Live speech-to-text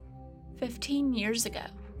15 years ago,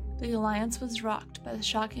 the Alliance was rocked by the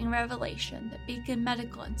shocking revelation that Beacon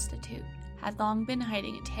Medical Institute had long been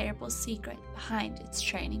hiding a terrible secret behind its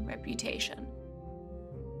training reputation.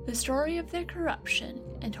 The story of their corruption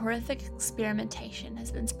and horrific experimentation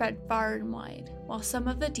has been spread far and wide, while some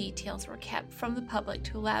of the details were kept from the public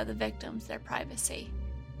to allow the victims their privacy.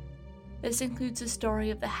 This includes the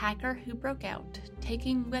story of the hacker who broke out,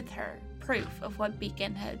 taking with her proof of what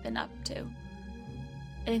Beacon had been up to.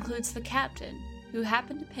 It includes the captain, who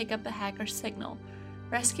happened to pick up the hacker's signal,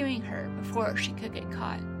 rescuing her before she could get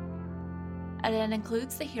caught. And it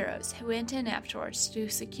includes the heroes who went in afterwards to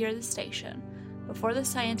secure the station, before the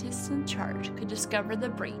scientists in charge could discover the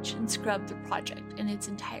breach and scrub the project in its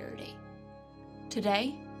entirety.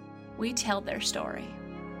 Today, we tell their story.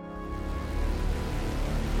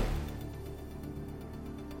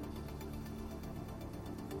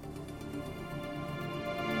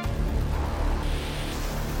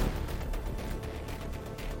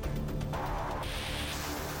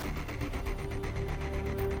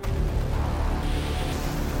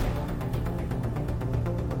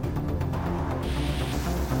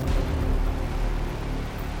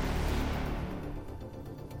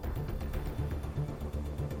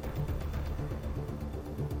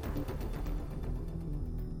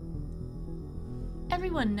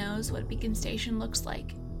 Everyone knows what Beacon Station looks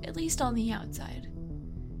like, at least on the outside.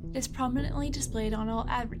 It is prominently displayed on all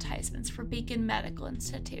advertisements for Beacon Medical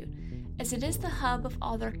Institute, as it is the hub of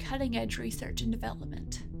all their cutting-edge research and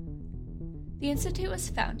development. The institute was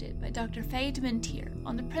founded by Dr. Faye Dementier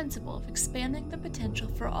on the principle of expanding the potential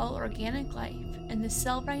for all organic life in the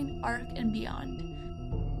Selvain, Ark, and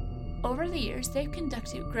beyond. Over the years, they've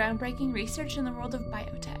conducted groundbreaking research in the world of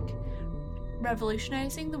biotech,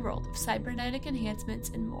 revolutionizing the world of cybernetic enhancements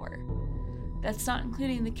and more. That's not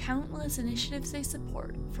including the countless initiatives they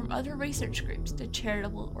support, from other research groups to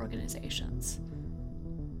charitable organizations.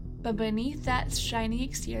 But beneath that shiny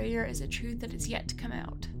exterior is a truth that is yet to come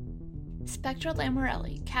out. Spectra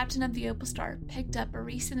Lamorelli, captain of the Opal Star, picked up a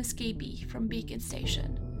recent escapee from Beacon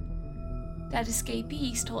Station. That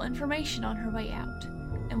escapee stole information on her way out,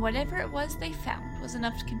 and whatever it was they found was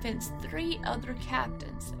enough to convince 3 other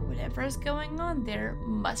captains that whatever is going on there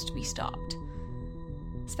must be stopped.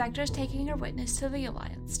 Spectra is taking her witness to the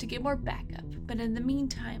Alliance to get more backup, but in the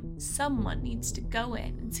meantime, someone needs to go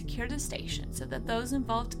in and secure the station so that those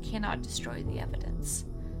involved cannot destroy the evidence.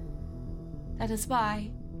 That is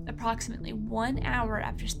why, approximately 1 hour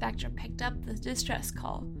after Spectra picked up the distress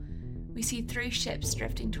call, we see 3 ships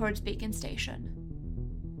drifting towards Beacon Station.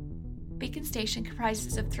 Beacon Station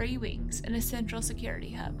comprises of 3 wings and a central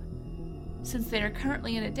security hub. Since they are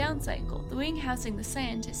currently in a down cycle, the wing housing the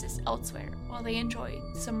scientists is elsewhere while they enjoy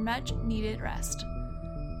some much-needed rest.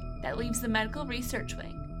 That leaves the medical research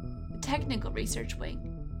wing, the technical research wing,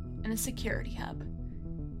 and the security hub.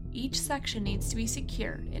 Each section needs to be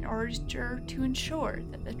secured in order to ensure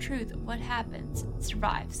that the truth of what happens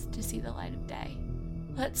survives to see the light of day.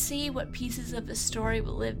 Let's see what pieces of the story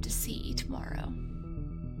we'll live to see tomorrow.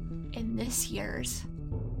 In this year's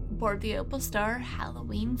Aboard the Opal Star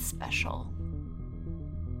Halloween Special.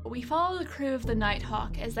 We follow the crew of the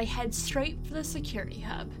Nighthawk as they head straight for the security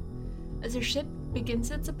hub. As their ship begins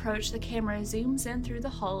its approach, the camera zooms in through the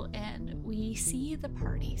hull and we see the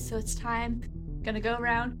party. So it's time, gonna go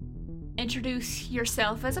around, introduce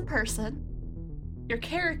yourself as a person, your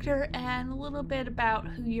character, and a little bit about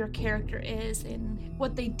who your character is and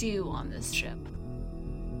what they do on this ship.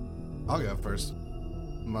 I'll go first.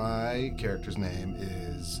 My character's name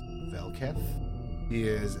is Velketh. He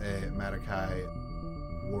is a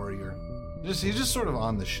Madakai warrior. He's just sort of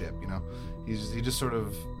on the ship, you know. He just sort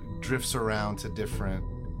of drifts around to different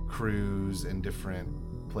crews and different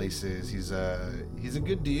places. He's a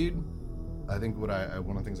good dude. I think one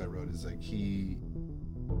of the things I wrote is like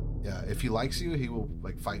if he likes you, he will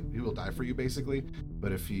like fight. He will die for you basically.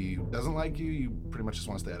 But if he doesn't like you, you pretty much just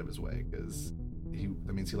want to stay out of his way because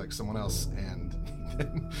that means he likes someone else, and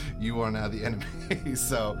you are now the enemy.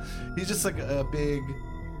 So he's just like a big,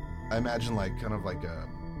 I imagine like kind of like a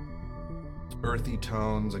earthy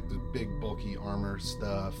tones, like the big bulky armor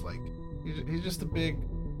stuff. Like he's just a big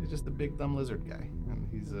dumb lizard guy, and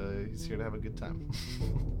he's here to have a good time.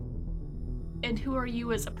 And who are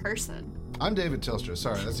you as a person? I'm David Telstra.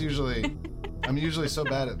 Sorry, I'm usually so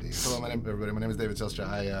bad at these. Hello, everybody. My name is David Telstra.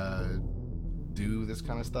 I do this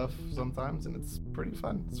kind of stuff sometimes, and it's pretty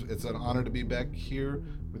fun. It's an honor to be back here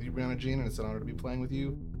with you, Brianna Jean, and it's an honor to be playing with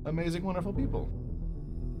you amazing, wonderful people.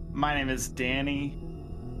 My name is Danny.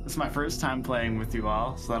 This is my first time playing with you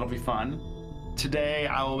all, so that'll be fun. Today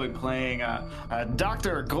I will be playing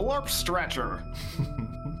Dr. Glorp Stretcher.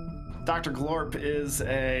 Dr. Glorp is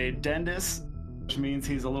a dentist, which means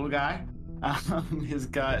he's a little guy. He's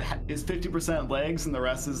got his 50% legs, and the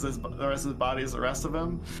rest of his body is the rest of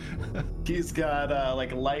him. He's got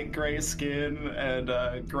like light gray skin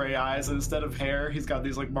and gray eyes, and instead of hair, he's got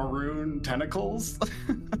these like maroon tentacles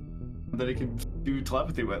that he can do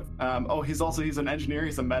telepathy with. He's an engineer.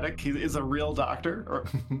 He's a medic. He is a real doctor,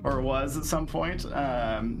 or was at some point.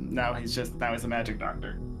 Now he's a magic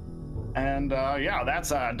doctor. And that's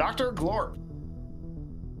Dr. Glorp.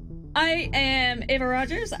 I am Ava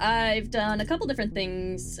Rogers. I've done a couple different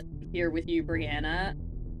things here with you, Brianna.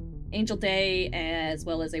 Angel Day, as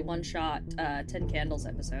well as a one-shot 10 Candles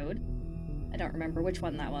episode. I don't remember which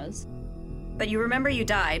one that was. But you remember you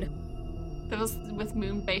died. That was with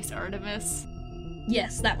Moonbase Artemis.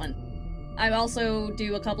 Yes, that one. I also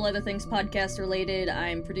do a couple other things podcast-related.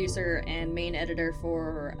 I'm producer and main editor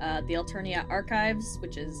for the Alternia Archives,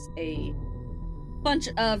 which is a bunch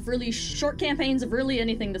of really short campaigns of really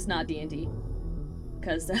anything that's not D&D,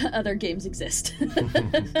 because other games exist.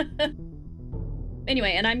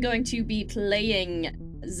 Anyway, and I'm going to be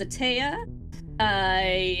playing Zatea,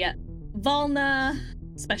 a Volna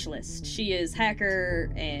specialist. She is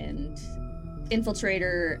hacker and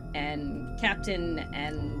infiltrator and captain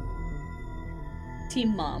and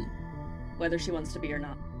team mom, whether she wants to be or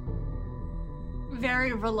not.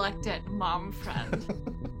 Very reluctant mom friend.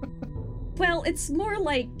 Well, it's more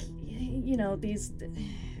like, these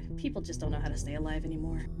people just don't know how to stay alive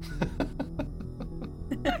anymore.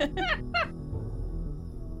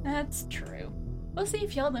 That's true. We'll see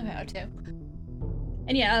if y'all know how to.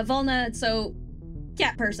 And yeah, Volna, so,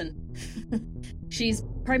 cat person. She's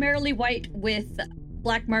primarily white with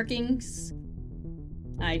black markings.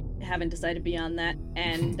 I haven't decided beyond that.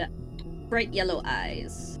 And bright yellow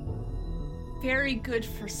eyes. Very good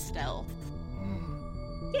for stealth.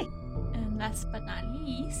 Yeah. And last but not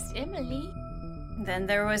least, Emily. Then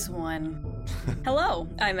there was one. Hello,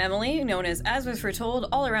 I'm Emily, known as Was Foretold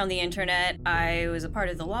all around the internet. I was a part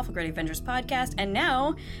of the Lawful Great Avengers podcast, and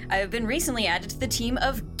now I have been recently added to the team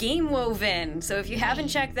of Gamewoven. So if you haven't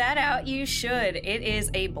checked that out, you should. It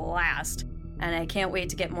is a blast, and I can't wait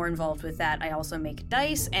to get more involved with that. I also make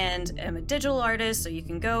dice and am a digital artist, so you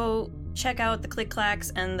can go check out the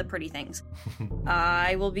click-clacks and the pretty things.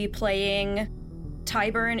 I will be playing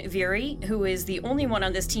Tyburn Viri, who is the only one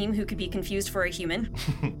on this team who could be confused for a human.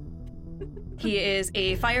 He is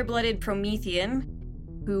a fire-blooded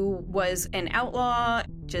Promethean who was an outlaw,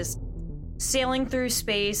 just sailing through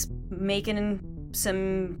space, making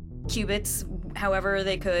some qubits however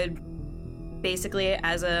they could, basically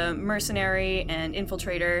as a mercenary and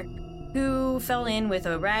infiltrator, who fell in with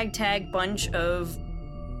a ragtag bunch of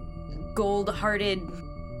gold-hearted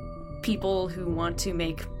people who want to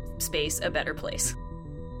make space a better place.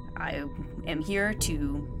 I am here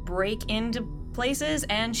to break into places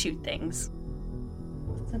and shoot things.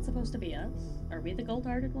 Is that supposed to be us? Are we the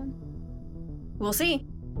gold-hearted one? We'll see.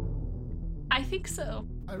 I think so.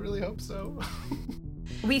 I really hope so.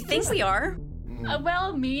 We think we are. A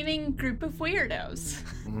well-meaning group of weirdos.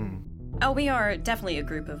 Oh, we are definitely a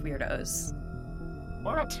group of weirdos.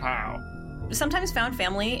 What? How? Sometimes found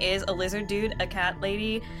family is a lizard dude, a cat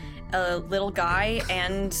lady, a little guy,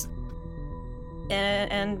 and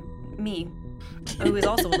me, who is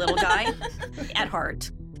also a little guy at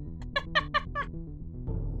heart.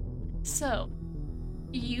 So,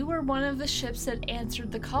 you were one of the ships that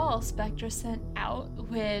answered the call Spectra sent out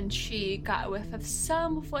when she got whiff of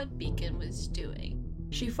some of what Beacon was doing.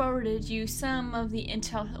 She forwarded you some of the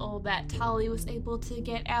intel that Tali was able to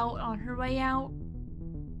get out on her way out,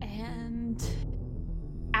 and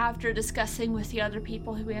after discussing with the other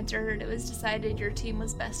people who answered, it was decided your team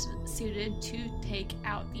was best suited to take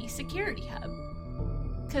out the security hub.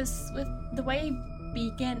 Because with the way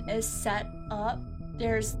Beacon is set up,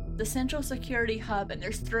 there's the central security hub and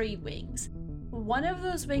there's 3 wings. One of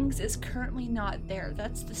those wings is currently not there.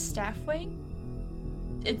 That's the staff wing.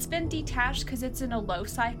 It's been detached because it's in a low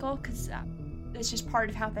cycle, because it's just part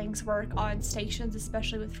of how things work on stations,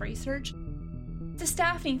 especially with research. The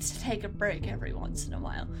staff needs to take a break every once in a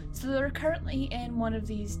while. So they're currently in one of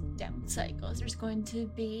these down cycles. There's going to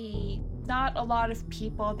be not a lot of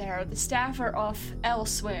people there. The staff are off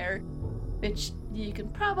elsewhere, which you can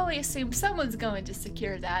probably assume someone's going to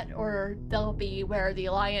secure that, or they'll be where the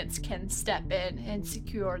Alliance can step in and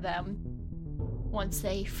secure them once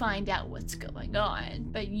they find out what's going on.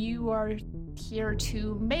 But you are here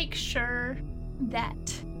to make sure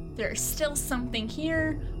that there's still something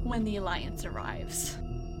here when the Alliance arrives.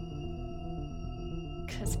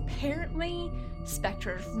 Because apparently,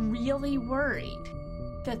 Spectra's really worried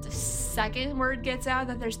that the second word gets out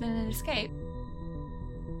that there's been an escape,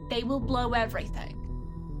 they will blow everything,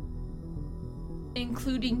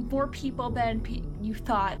 including more people than you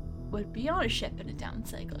thought would be on a ship in a down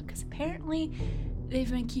cycle, because apparently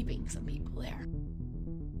they've been keeping some people there.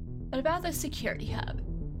 But about the security hub,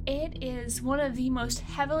 it is one of the most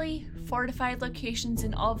heavily fortified locations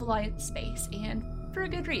in all of Alliance space, and for a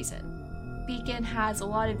good reason. Beacon has a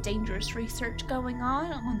lot of dangerous research going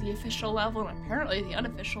on the official level and apparently the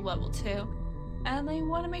unofficial level too, and they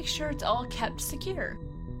want to make sure it's all kept secure.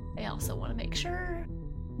 They also want to make sure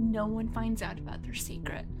no one finds out about their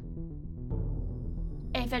secret.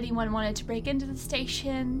 If anyone wanted to break into the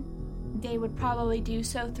station, they would probably do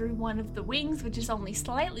so through one of the wings, which is only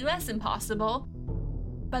slightly less impossible,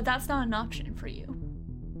 but that's not an option for you.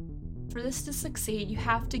 For this to succeed, you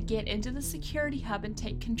have to get into the security hub and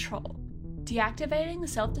take control, deactivating the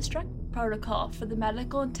self-destruct protocol for the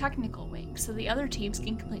medical and technical wings so the other teams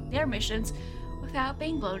can complete their missions without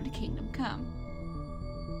being blown to Kingdom Come.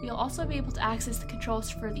 You'll also be able to access the controls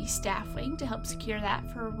for the staff wing to help secure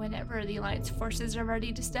that for whenever the Alliance forces are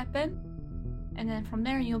ready to step in. And then from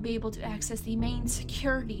there, you'll be able to access the main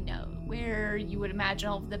security node, where you would imagine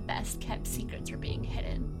all of the best kept secrets are being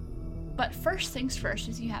hidden. But first things first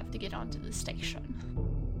is you have to get onto the station.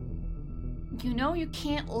 You know you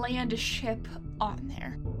can't land a ship on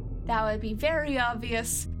there. That would be very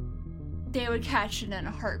obvious. They would catch it in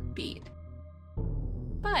a heartbeat.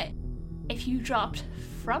 But if you dropped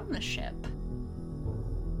from the ship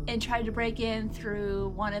and tried to break in through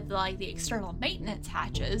one of the external maintenance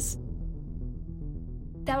hatches,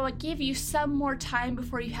 that would give you some more time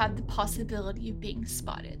before you have the possibility of being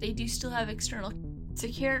spotted. They do still have external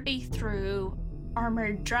security through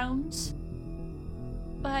armored drones,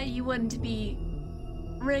 but you wouldn't be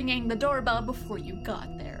ringing the doorbell before you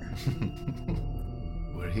got there.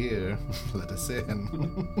 We're here. Let us in.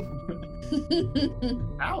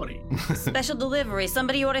 Howdy. Special delivery.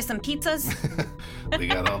 Somebody order some pizzas? We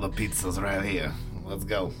got all the pizzas right here. Let's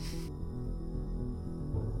go.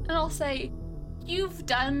 And I'll say, you've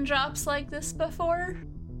done drops like this before?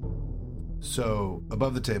 So,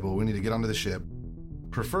 above the table, we need to get onto the ship,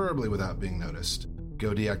 preferably without being noticed.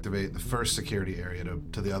 Go deactivate the first security area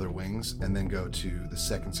to the other wings, and then go to the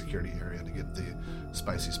second security area to get the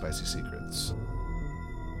spicy secrets.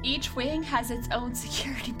 Each wing has its own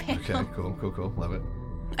security panel. Okay, cool. Love it.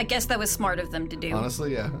 I guess that was smart of them to do.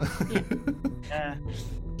 Honestly, yeah.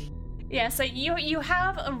 Yeah, so you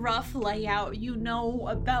have a rough layout. You know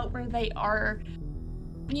about where they are.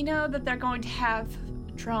 You know that they're going to have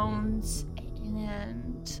drones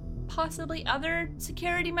and possibly other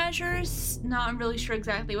security measures. Not really sure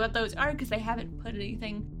exactly what those are because they haven't put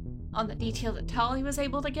anything on the detail that Tali was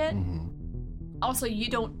able to get. Mm-hmm. Also, you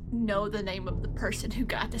don't know the name of the person who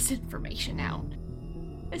got this information out.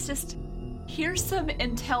 It's just, here's some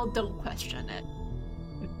intel, don't question it.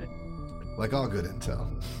 Like all good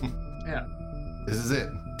intel. Yeah. This is it.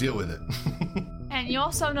 Deal with it. And you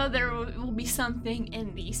also know there will be something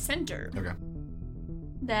in the center. Okay.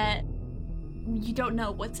 That you don't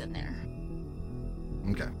know what's in there.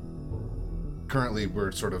 Okay. Currently,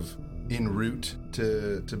 we're sort of en route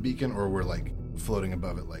to Beacon, or we're floating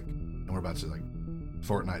above it, and we're about to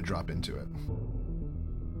Fortnite drop into it.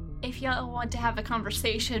 If y'all want to have a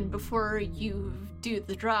conversation before you do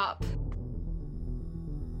the drop.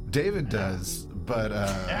 David does, but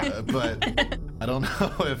I don't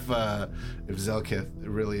know if Zelkith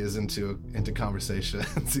really is into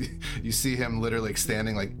conversations. You see him literally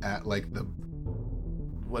standing at the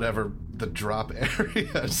whatever the drop area.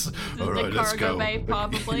 All right, let's go. The cargo bay,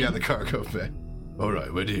 probably. Yeah, the cargo bay. All right,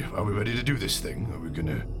 are we ready to do this thing? Are we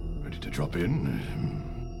ready to drop in?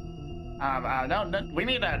 No, we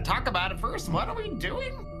need to talk about it first. What are we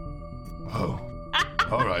doing? Oh,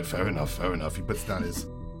 all right, fair enough. He puts down his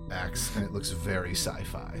axe, and it looks very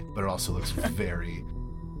sci-fi, but it also looks very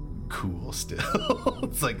cool still.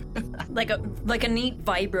 It's like a neat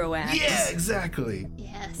vibro axe. Yeah, exactly.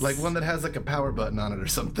 Yes. Like one that has a power button on it or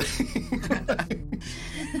something.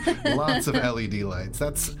 Lots of LED lights.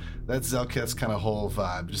 That's Zelkith's kind of whole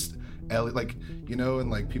vibe. Just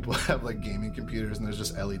and people have people computers and there's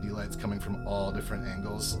just LED lights coming from all different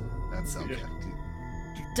angles. That's Zelkith.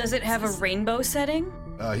 Yeah. Does it have a rainbow setting?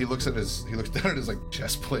 He looks down at his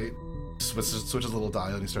chest plate, switches a little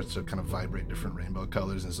dial, and he starts to kind of vibrate different rainbow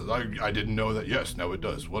colors and says, I didn't know that. Yes, now it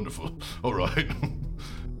does. Wonderful. All right.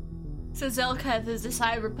 So Zelkith is a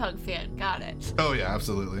cyberpunk fan. Got it. Oh yeah,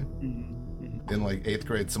 absolutely. In 8th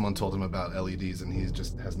grade, someone told him about LEDs, and he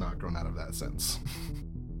just has not grown out of that since.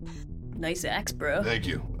 Nice axe, bro. Thank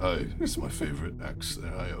you. It's my favorite axe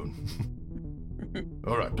that I own.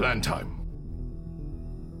 All right, plan time.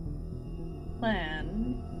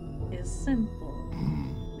 Plan is simple.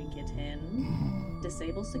 We get in,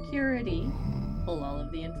 disable security, pull all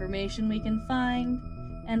of the information we can find,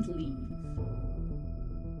 and leave.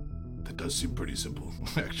 That does seem pretty simple,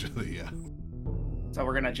 actually, yeah. So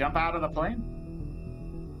we're gonna jump out of the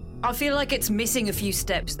plane? I feel like it's missing a few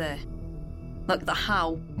steps there. Like the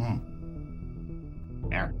how.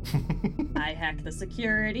 Yeah. I hack the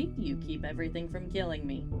security, you keep everything from killing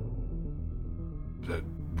me.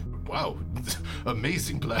 Wow,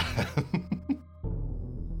 amazing plan.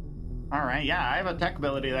 All right, yeah, I have a tech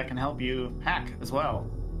ability that can help you hack as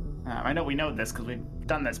well. I know we know this because we've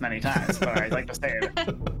done this many times, but I'd like to say it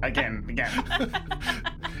again.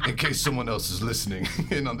 In case someone else is listening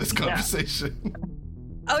in on this conversation.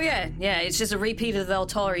 Oh yeah, it's just a repeat of the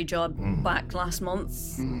Altari job back last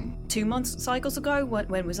month. 2 months cycles ago?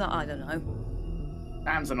 When was that? I don't know.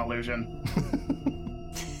 Time's an illusion.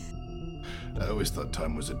 I always thought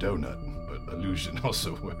time was a donut, but illusion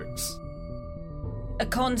also works. A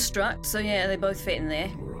construct, so yeah, they both fit in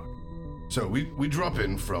there. All right. So we drop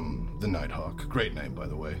in from the Nighthawk. Great name, by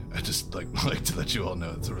the way. I just like to let you all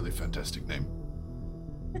know it's a really fantastic name.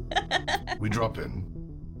 We drop in,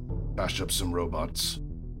 bash up some robots,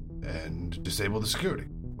 and disable the security.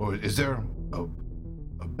 Or is there a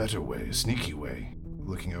better way, a sneaky way?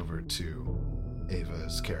 Looking over to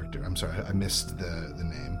Ava's character. I'm sorry, I missed the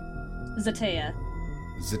name. Zatea.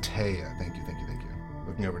 Zatea. Thank you.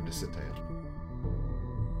 Looking over to Zatea.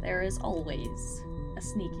 There is always a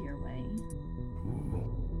sneakier way. Ooh.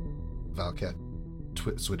 Valcat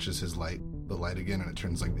switches the light again, and it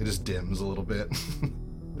turns it just dims a little bit.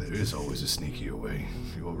 There is always a sneakier way.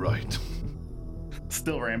 You're right.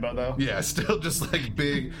 Still rainbow, though. Yeah, still just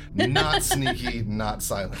big, not sneaky, not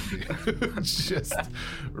silent. Just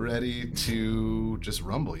ready to just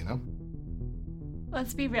rumble, you know?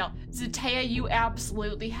 Let's be real. Zatea, you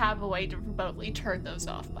absolutely have a way to remotely turn those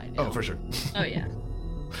off by now. Oh, for sure. Oh, yeah.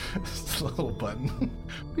 It's a little button.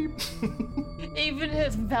 Beep. Even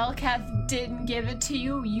if Velkath didn't give it to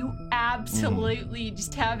you, you absolutely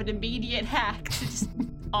just have an immediate hack to just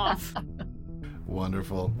off.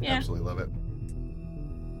 Wonderful. Yeah. Absolutely love it.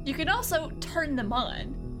 You can also turn them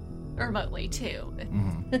on remotely too,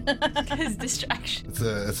 because distraction.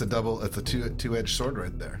 It's a two-edged sword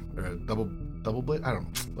right there, or a double blade. I don't know.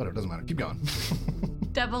 Whatever, doesn't matter. Keep going.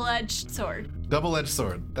 Double-edged sword. Double-edged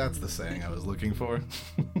sword. That's the saying I was looking for.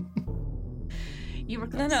 You were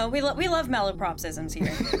close. No, we love malapropsisms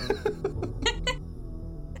here.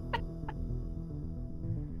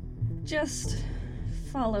 Just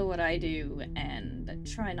follow what I do and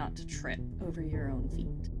try not to trip over your own feet.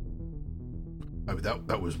 I mean,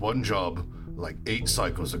 that was one job 8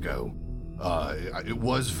 cycles ago. It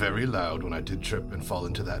was very loud when I did trip and fall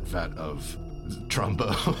into that vat of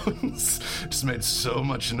trombones. Just made so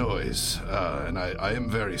much noise, and I am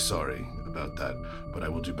very sorry about that. But I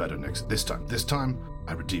will do better this time. This time,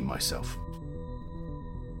 I redeem myself.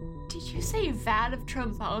 Did you say vat of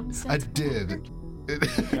trombones? I did.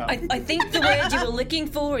 I think the word you were looking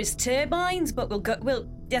for is turbines, but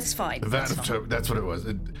that's fine. That's what it was.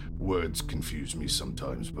 Words confuse me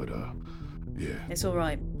sometimes, but yeah. It's all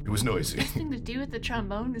right. It was noisy. The thing to do with the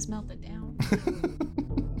trombone is melt it down.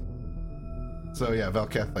 So yeah,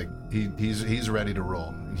 Velkath, he's ready to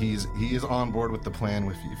roll. He is on board with the plan.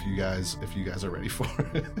 If you guys are ready for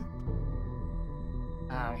it.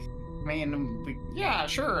 Yeah,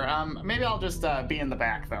 sure. Maybe I'll just be in the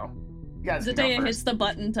back though. You guys can go Zatea first. hits the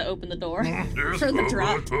button to open the door for the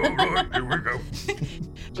drop. All right, here we go.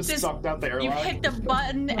 Just sucked out the airlock. You hit the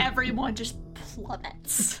button, everyone just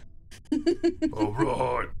plummets. All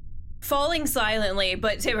right. Falling silently,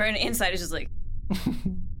 but Timber inside is just like,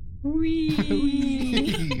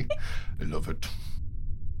 Whee! I love it.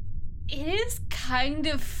 It is kind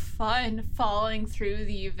of fun falling through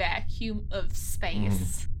the vacuum of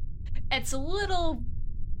space. It's a little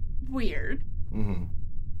weird,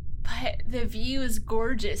 but the view is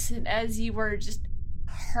gorgeous, and as you were just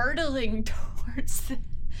hurtling towards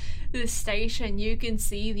the station, you can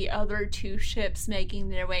see the other 2 ships making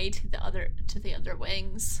their way to the other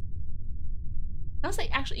wings. I was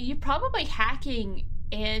actually, you're probably hacking,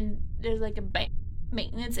 and there's a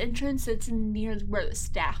maintenance entrance that's near where the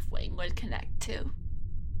staff wing would connect to.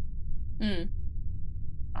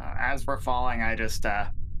 As we're falling, I just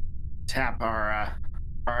tap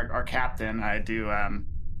our captain. I do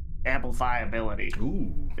amplify ability.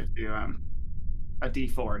 Ooh. Do a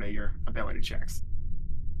D4 to your ability checks.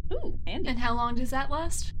 Ooh, handy. And how long does that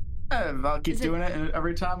last? I'll keep doing it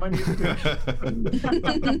every time I need to do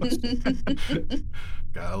it.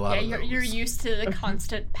 Got a lot of those. You're used to the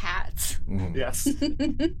constant pats. Yes.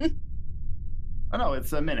 Oh no,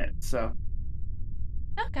 it's a minute, so.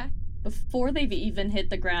 Okay. Before they've even hit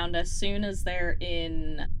the ground, as soon as they're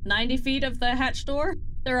in 90 feet of the hatch door,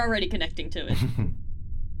 they're already connecting to it.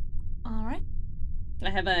 All right. I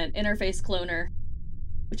have an interface cloner,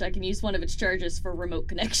 which I can use one of its charges for remote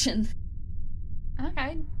connection.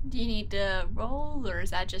 Okay. Do you need to roll, or is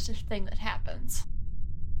that just a thing that happens?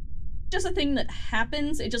 Just a thing that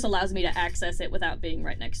happens, it just allows me to access it without being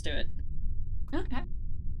right next to it. Okay.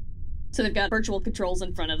 So they've got virtual controls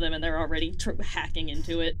in front of them, and they're already hacking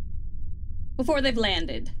into it. Before they've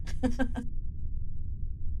landed.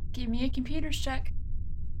 Give me a computer's check.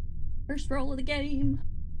 First roll of the game.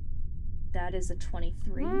 That is a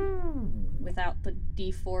 23, without the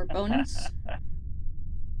D4 bonus.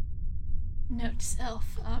 Note to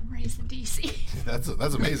self, raise the DC. That's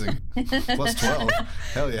amazing. Plus 12.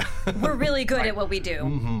 Hell yeah. We're really good at what we do.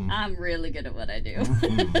 Mm-hmm. I'm really good at what I do.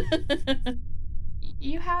 Mm-hmm.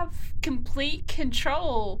 You have complete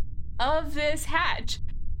control of this hatch.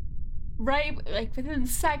 Right, like within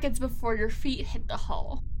seconds before your feet hit the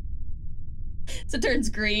hull. So it turns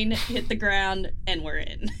green, hit the ground, and we're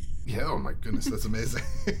in. Yeah, oh my goodness, that's amazing.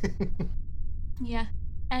 Yeah.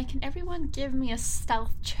 And can everyone give me a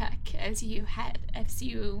stealth check as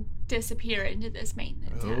you disappear into this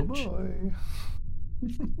maintenance Oh hatch? boy.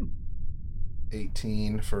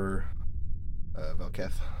 18 for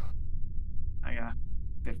Velketh. I got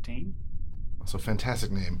 15. Also,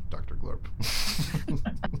 fantastic name, Dr. Glorp.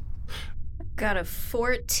 Got a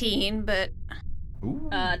 14, but Ooh.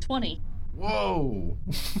 20, Whoa.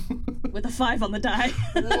 with a 5 on the die.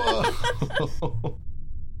 Whoa.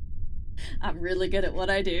 I'm really good at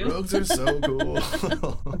what I do. Rogues are so cool.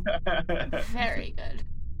 Very good.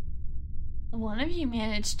 One of you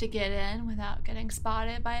managed to get in without getting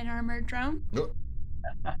spotted by an armored drone.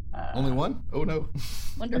 Only one? Oh no.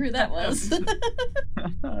 Wonder who that was.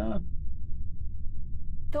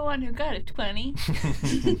 The one who got a 20.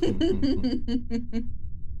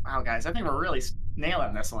 Wow, guys, I think we're really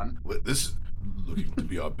nailing this one. Well, this is looking to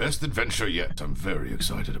be our best adventure yet. I'm very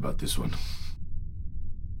excited about this one.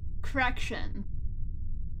 Correction.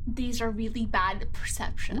 These are really bad at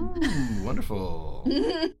perception. Ooh, wonderful.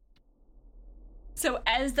 So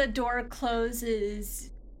as the door closes,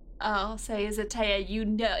 I'll say Zatea,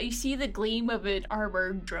 you see the gleam of an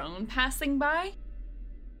armored drone passing by,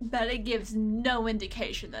 but it gives no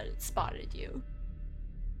indication that it spotted you.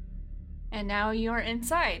 And now you're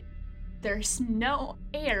inside. There's no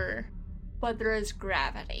air, but there is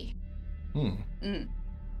gravity.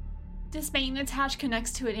 This maintenance hatch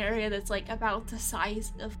connects to an area that's like about the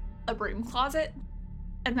size of a broom closet,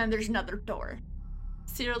 and then there's another door.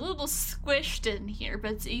 So you're a little squished in here,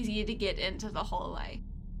 but it's easy to get into the hallway.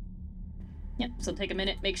 Yep, so take a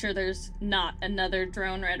minute, make sure there's not another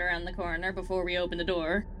drone right around the corner before we open the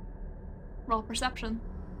door. Roll perception.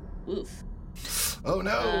 Oof. Oh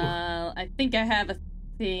no. I think I have a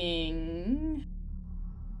thing.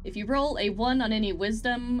 If you roll a 1 on any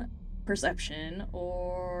wisdom, perception,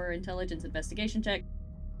 or intelligence investigation check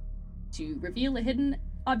to reveal a hidden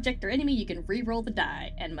object or enemy, you can re-roll the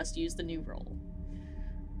die and must use the new roll.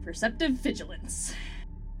 Perceptive vigilance.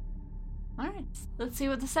 Alright, let's see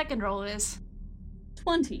what the second roll is.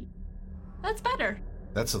 20. That's better.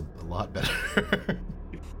 That's a lot better. a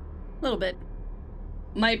little bit.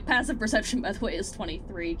 My passive perception, by the way, is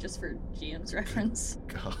 23, just for GM's reference.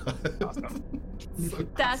 God. Awesome.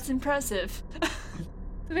 That's impressive.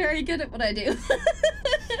 Very good at what I do.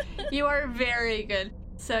 You are very good.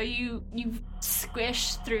 So you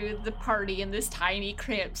squish through the party in this tiny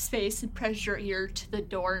cramped space and press your ear to the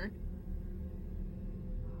door.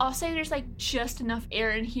 I'll say there's like just enough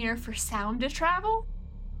air in here for sound to travel.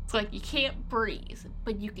 It's like you can't breathe,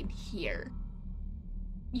 but you can hear.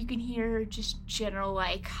 You can hear just general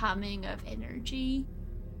like humming of energy,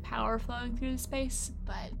 power flowing through the space,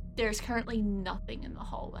 but there's currently nothing in the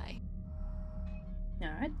hallway.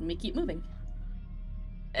 Alright, let me keep moving.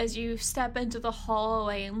 As you step into the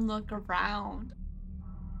hallway and look around,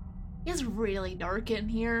 it's really dark in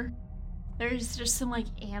here. There's just some like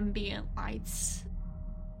ambient lights.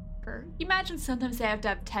 You imagine sometimes they have to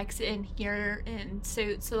have techs in here in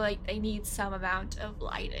suits, so like they need some amount of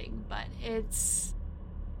lighting, but it's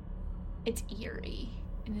eerie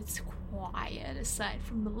and it's quiet aside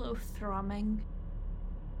from the low thrumming.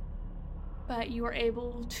 But you are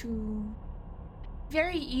able to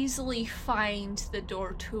very easily find the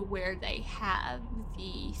door to where they have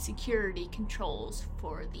the security controls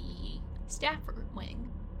for the Stafford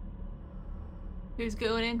wing. Who's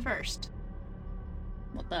going in first?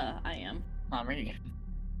 What the? I am. Not me.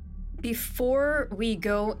 Before we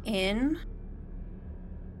go in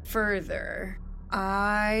further,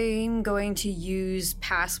 I'm going to use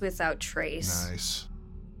Pass Without Trace. Nice.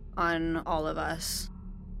 on all of us.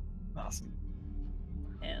 Awesome.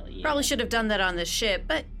 Hell yeah. Probably should have done that on the ship,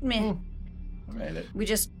 but meh. I made it. We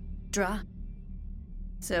just draw.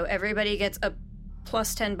 So everybody gets a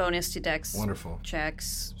plus 10 bonus to dex Wonderful.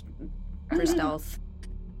 checks for stealth.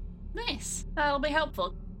 Nice. That'll be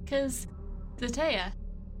helpful. Because, Zatea.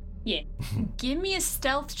 Yeah. Give me a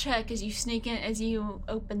stealth check as you sneak in, as you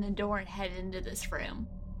open the door and head into this room.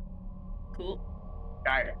 Cool.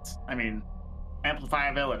 Guidance. I mean,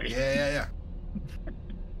 amplifiability. Yeah.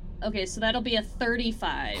 Okay, so that'll be a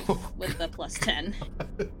 35 with the plus 10.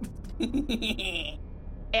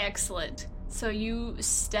 Excellent. So you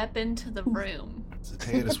step into the room.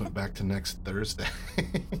 Zatea just went back to next Thursday.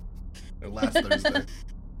 Or last Thursday.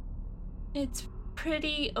 It's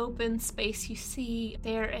pretty open space. You see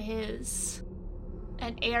there is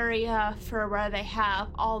an area for where they have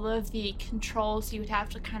all of the controls. You would have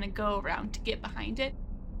to kind of go around to get behind it.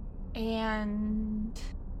 And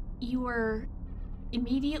you were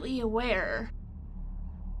immediately aware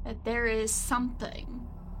that there is something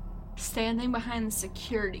standing behind the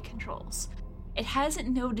security controls. It hasn't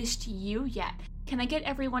noticed you yet. Can I get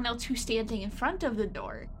everyone else who's standing in front of the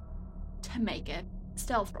door to make a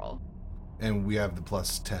stealth roll? And we have the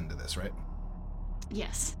plus 10 to this, right?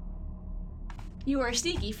 Yes. You are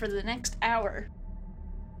sneaky for the next hour.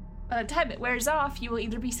 By the time it wears off, you will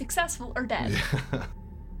either be successful or dead. Yeah.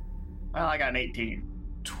 Well, I got an 18.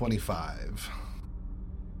 25.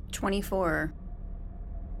 24.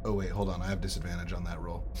 Oh, wait, hold on. I have disadvantage on that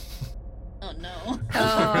roll. Oh no.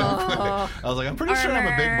 Oh. I was like, I'm pretty sure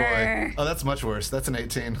I'm a big Armor. boy. Oh, that's much worse. That's an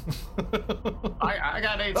 18. I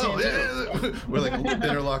got an 18 Oh, too. yeah. We're like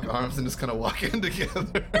interlock arms and just kind of walk in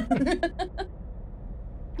together.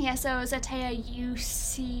 Yeah, so Zatea, you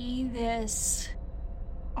see this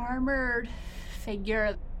armored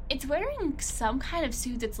figure. It's wearing some kind of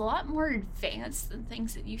suit that's a lot more advanced than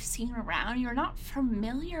things that you've seen around. You're not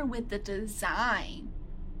familiar with the design.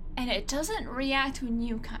 And it doesn't react when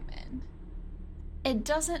you come in. It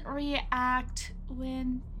doesn't react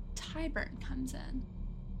when Tyburn comes in.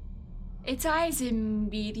 Its eyes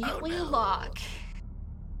immediately Oh, no. lock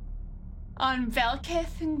on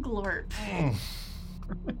Velkith and Glorp.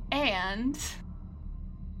 And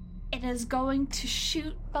it is going to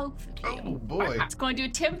shoot both of you. Oh, boy. It's going to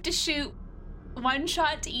attempt to shoot one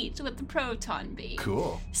shot to each with the proton beam.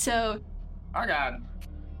 Cool. So, Oh, God.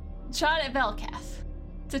 shot at Velkith.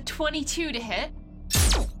 It's a 22 to hit.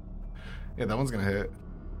 Yeah, that one's going to hit.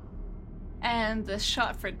 And the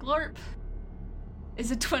shot for Glorp is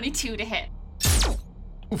a 22 to hit.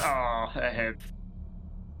 Oh, that hit.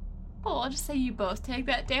 Oh, I'll just say you both take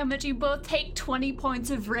that damage. You both take 20 points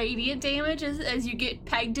of radiant damage as you get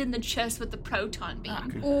pegged in the chest with the proton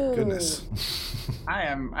beam. Goodness.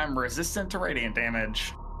 I'm resistant to radiant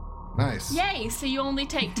damage. Nice. Yay, so you only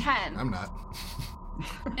take 10. I'm not.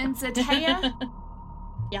 And Zatea,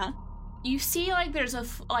 Yeah. you see like there's a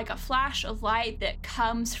flash of light that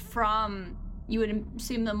comes from, you would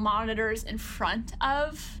assume, the monitors in front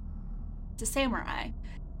of the samurai.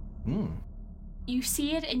 You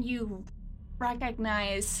see it and you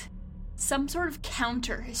recognize some sort of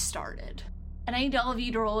counter has started. And I need all of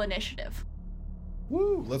you to roll initiative.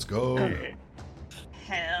 Woo, let's go. Okay.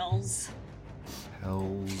 Hells.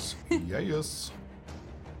 Hells yes.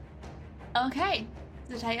 Okay,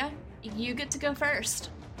 Zatea, you get to go first.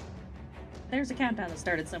 There's a countdown that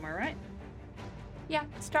started somewhere, right? Yeah,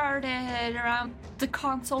 started around the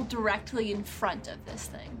console directly in front of this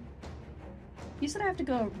thing. You said I have to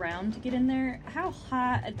go around to get in there. How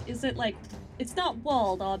high is it? Like, it's not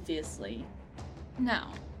walled, obviously. No.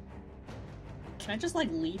 Can I just like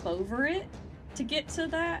leap over it to get to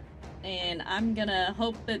that? And I'm gonna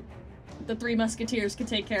hope that the Three Musketeers can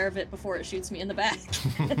take care of it before it shoots me in the back.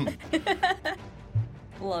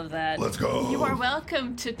 Love that. Let's go. You are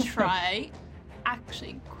welcome to try.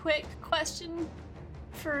 Actually, quick question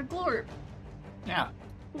for Glorp. Yeah.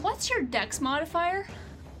 What's your dex modifier?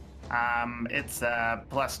 It's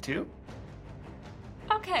 +2.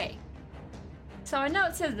 Okay. So I know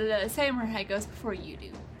it says that the samurai goes before you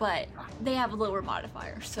do, but they have a lower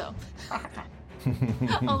modifier, so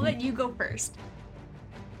I'll let you go first.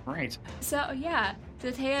 Right. So yeah,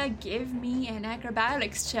 Zatea, give me an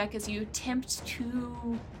acrobatics check as you attempt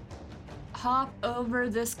to hop over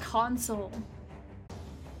this console.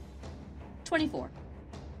 24.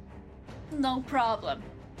 No problem.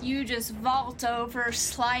 You just vault over,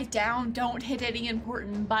 slide down, don't hit any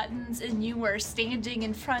important buttons, and you are standing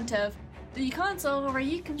in front of the console where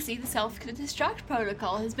you can see the self-destruct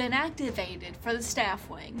protocol has been activated for the staff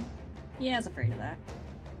wing. Yeah, I was afraid of that.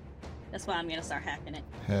 That's why I'm gonna start hacking it.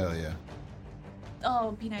 Hell yeah.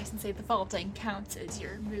 I'll be nice and say the vaulting counts as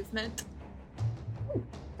your movement. Ooh,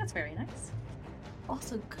 that's very nice.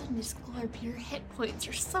 Also, goodness, Glorp, your hit points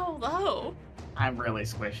are so low. I'm really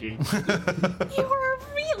squishy. You are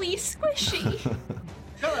really squishy.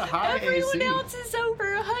 Got a high Everyone AC. else is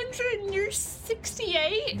over 100 and you're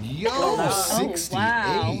 68. Yo, Oh, 68.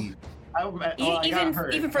 wow. I got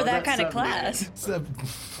hurt. Even for I was that at kind of 78.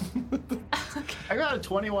 class. I got a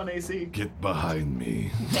 21 AC. Get behind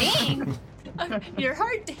me. Dang. You're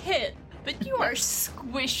hard to hit, but you are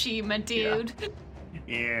squishy, my dude.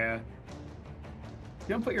 Yeah.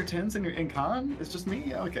 You don't put your 10s in con? It's just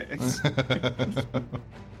me? Okay.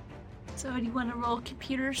 So do you want to roll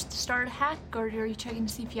computers to start a hack, or are you checking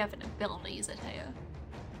to see if you have an ability, Zataya?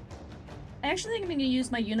 I actually think I'm going to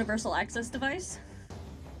use my universal access device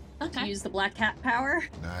to Okay. use the Black Cat power.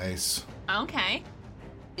 Nice. Okay.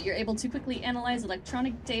 You're able to quickly analyze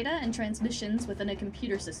electronic data and transmissions within a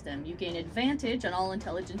computer system. You gain advantage on all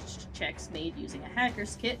intelligence checks made using a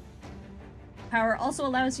hacker's kit. Power also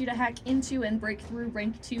allows you to hack into and break through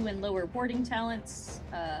rank 2 and lower boarding talents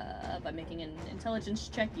by making an intelligence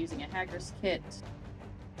check using a hacker's kit.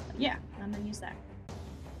 Yeah, I'm gonna use that.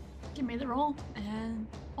 Give me the roll, and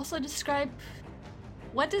also describe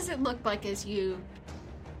what does it look like as you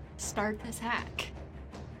start this hack.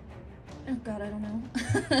 Oh god, I don't know.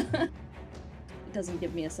 It doesn't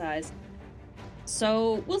give me a size.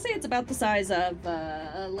 So, we'll say it's about the size of,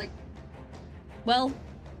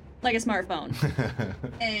 like a smartphone.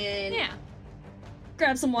 And Yeah.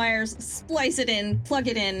 grab some wires, splice it in, plug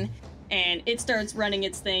it in, and it starts running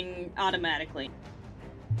its thing automatically.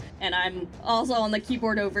 And I'm also on the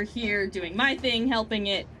keyboard over here doing my thing, helping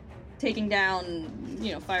it, taking down,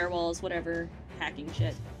 firewalls, whatever, hacking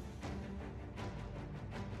shit.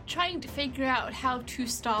 Trying to figure out how to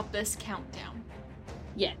stop this countdown.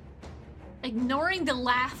 Yeah. Ignoring the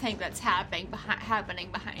laughing that's happening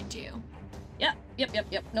behind you.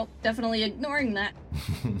 Yep. Nope, definitely ignoring that.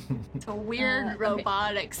 It's a weird Okay.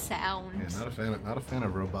 robotic sound. Yeah, not a fan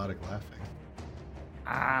of robotic laughing.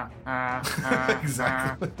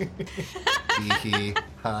 Exactly. Exactly. Hee hee.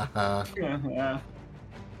 Ha ha. Yeah.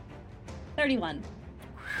 31.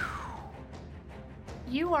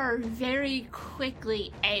 You are very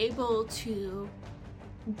quickly able to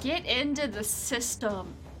get into the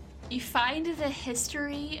system. You find the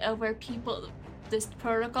history of where this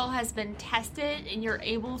protocol has been tested, and you're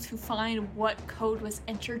able to find what code was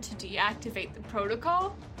entered to deactivate the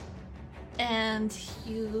protocol. And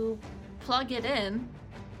you plug it in,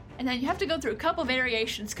 and then you have to go through a couple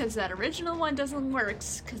variations because that original one doesn't work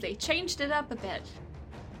because they changed it up a bit.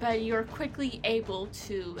 But you're quickly able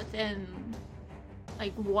to, within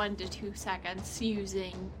like 1 to 2 seconds,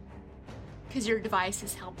 because your device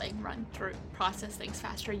is helping run through, process things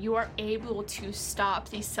faster, you are able to stop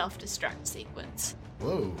the self-destruct sequence.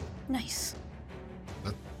 Whoa. Nice.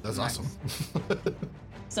 That's awesome.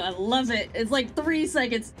 So I love it. It's like 3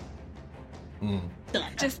 seconds.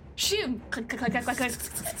 Done. Just shoot, click, click, click, click, click,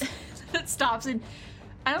 click. It stops, and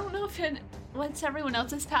I don't know what's everyone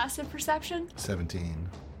else's passive perception? 17.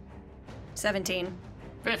 17.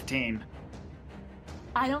 15.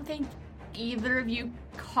 I don't think either of you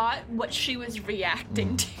caught what she was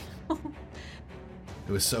reacting to.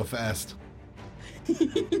 It was so fast.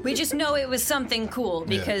 We just know it was something cool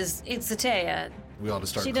Yeah. because it's Zataya. We all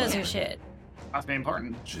just started She does her clapping. shit. Must be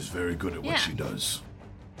important. She's very good at what Yeah. she does.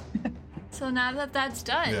 So now that that's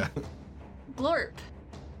done, Yeah. Glorp,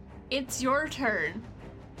 it's your turn.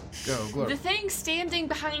 Go, Glorp. The thing standing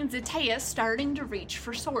behind Zataya starting to reach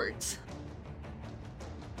for swords.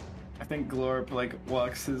 I think Glorp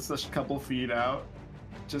walks his a couple feet out,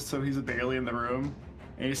 just so he's barely in the room.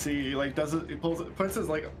 And you see, he puts his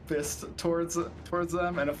fist towards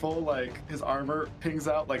them, and a full his armor pings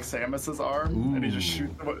out like Samus's arm, and he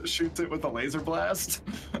just shoots it with a laser blast.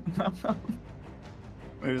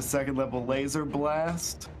 There's a second level laser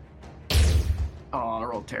blast. Oh, I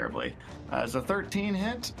rolled terribly. It's a 13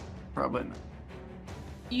 hit. Probably not.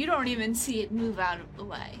 You don't even see it move out of the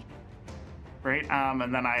way. Great.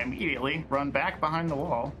 And then I immediately run back behind the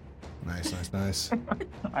wall. Nice.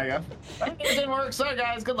 I go. It didn't work. Sorry,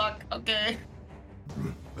 guys. Good luck. Okay.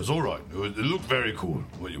 It's all right. It looked very cool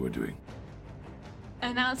what you were doing.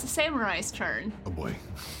 And now it's the samurai's turn. Oh boy.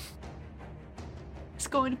 It's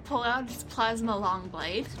going to pull out his plasma long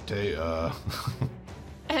blade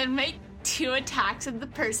and make 2 attacks at the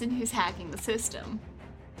person who's hacking the system.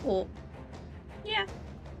 Cool. Yeah,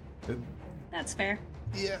 It- that's fair.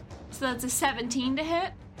 yeah. So that's a 17 to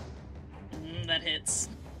hit. That hits.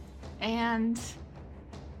 And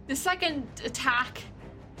the second attack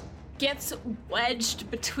gets wedged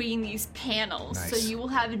between these panels. Nice. So you will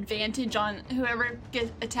have advantage on whoever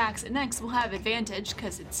attacks it next will have advantage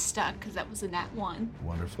because it's stuck, because that was a nat 1.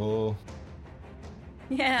 Wonderful.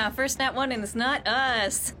 Yeah, first nat 1 and it's not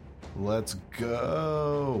us. Let's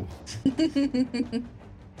go.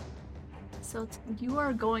 So you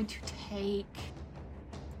are going to take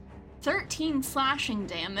 13 slashing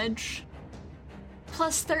damage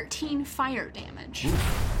plus 13 fire damage.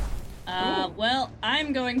 Well,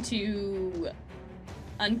 I'm going to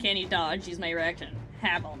uncanny dodge, use my reaction,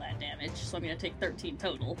 have all that damage, so I'm gonna take 13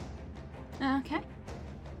 total. Okay.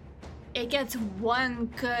 It gets one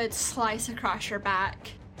good slice across your back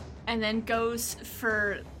and then goes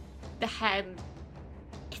for the head.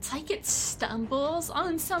 It's like it stumbles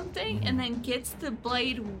on something and then gets the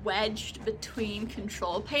blade wedged between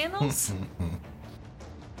control panels.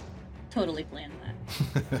 Totally planned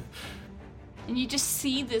that. And you just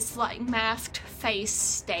see this, like, masked face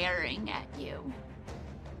staring at you.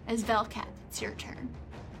 As Velcat, it's your turn.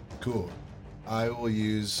 Cool. I will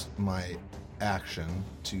use my action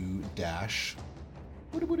to dash.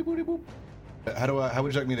 Boop, boop, boop, boop. How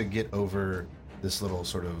would you like me to get over this little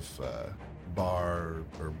sort of bar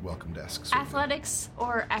or welcome desk? Sort of thing? Athletics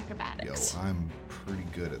or Yo, acrobatics? I'm pretty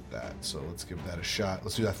good at that, so let's give that a shot.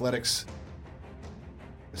 Let's do athletics.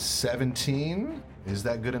 17. Is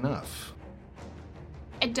that good enough?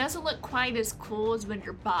 It doesn't look quite as cool as when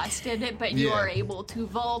your boss did it, but you Yeah. are able to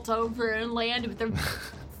vault over and land with a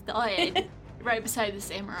thud right beside the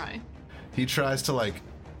samurai. He tries to like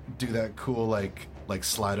do that cool like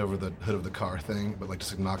slide over the hood of the car thing, but like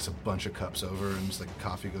just like knocks a bunch of cups over and just like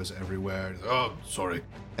coffee goes everywhere. He's like, oh, sorry.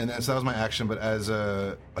 And then so that was my action, but as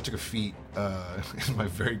I took a feat in my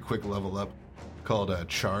very quick level up called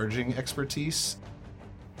charging expertise.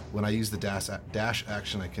 When I use the dash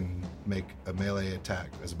action, I can make a melee attack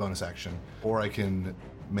as a bonus action, or I can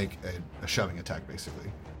make a shoving attack,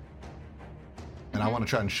 basically. And I want to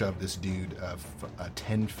try and shove this dude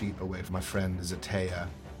 10 feet away from my friend Zatea.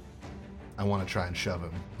 I want to try and shove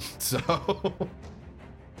him. So,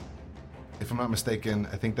 if I'm not mistaken,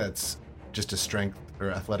 I think that's just a strength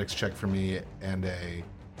or athletics check for me and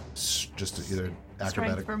just either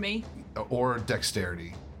acrobatic Strength for me. or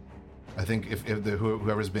dexterity. I think if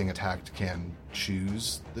whoever's being attacked can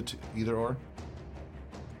choose either or.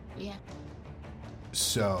 Yeah.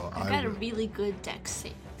 So I got a really good dex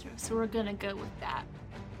save throw, so we're gonna go with that.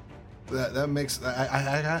 that makes I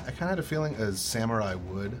kind of had a feeling as samurai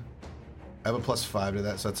would. I have a +5 to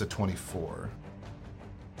that, so that's a 24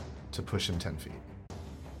 to push him 10 feet.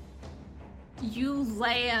 You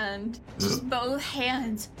land, just both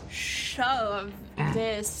hands shove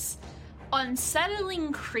this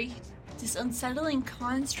unsettling this unsettling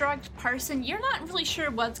construct person. You're not really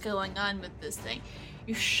sure what's going on with this thing.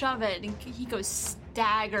 You shove it and he goes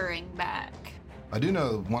staggering back. I do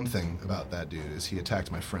know one thing about that dude is he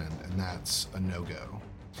attacked my friend, and that's a no-go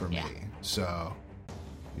for me. Yeah. So,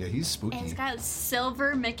 yeah, he's spooky. And he's got a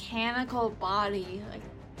silver mechanical body, like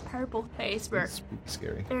purple face, where He's spooky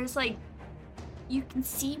scary. there's like, you can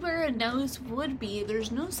see where a nose would be.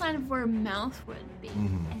 There's no sign of where a mouth would be.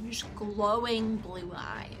 Mhm. And just glowing blue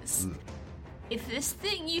eyes. Ugh. If this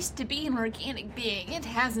thing used to be an organic being, it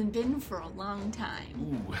hasn't been for a long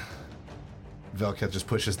time. Ooh. Velket just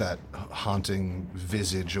pushes that haunting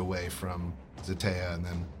visage away from Zatea and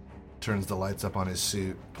then turns the lights up on his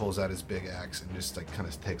suit, pulls out his big axe, and just like kind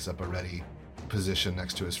of takes up a ready position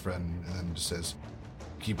next to his friend, and then just says,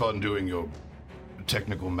 "Keep on doing your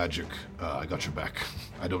technical magic. I got your back.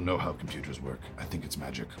 I don't know how computers work. I think it's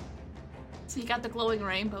magic." So you got the glowing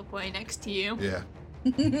rainbow boy next to you. Yeah.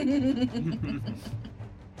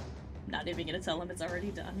 Not even gonna tell him it's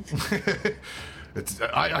already done.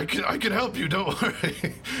 I can help you. Don't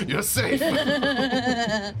worry. You're safe.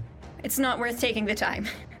 It's not worth taking the time.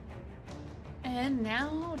 And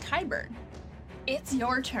now, Tyburn. It's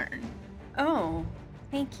your turn. Oh,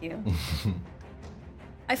 thank you.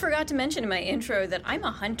 I forgot to mention in my intro that I'm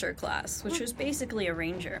a hunter class, which is basically a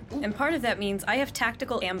ranger. And part of that means I have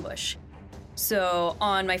tactical ambush. So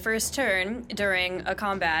on my first turn during a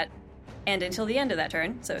combat, and until the end of that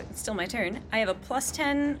turn, so it's still my turn, I have a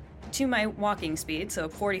 +10 to my walking speed, so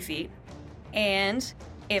 40 feet. And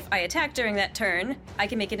if I attack during that turn, I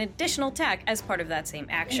can make an additional attack as part of that same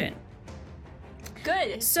action.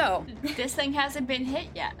 Good. So, This thing hasn't been hit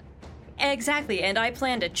yet. exactly, and I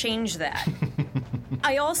plan to change that.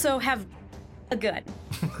 I also have a gun.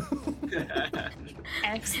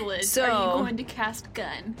 Excellent. So- Are you going to cast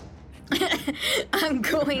gun? I'm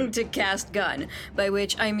going to cast gun, by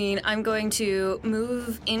which I mean I'm going to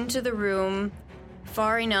move into the room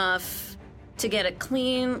far enough to get a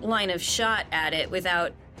clean line of shot at it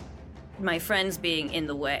without my friends being in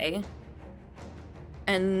the way.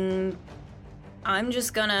 And I'm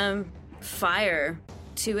just gonna fire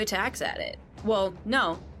 2 attacks at it. Well,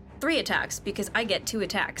 no, 3 attacks, because I get 2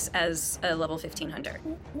 attacks as a level 15 hunter.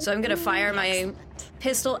 So I'm gonna fire my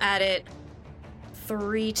pistol at it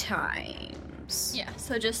 3 times. Yeah,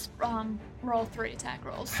 so just roll 3 attack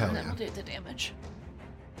rolls, Hell and then yeah. we'll do the damage.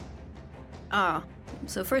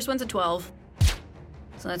 So first one's a 12.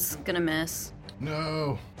 So that's gonna miss.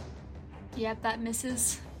 No. Yep, that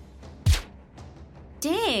misses.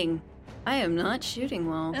 Dang! I am not shooting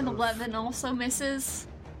well. And 11 also misses.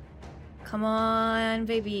 Come on,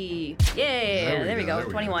 baby. Yay! There we go. there we go.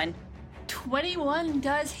 21. 21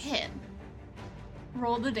 does hit.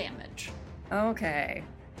 Roll the damage. Okay.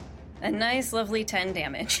 A nice, lovely 10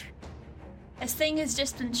 damage. This thing has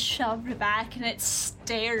just been shoved back and it's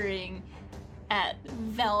staring at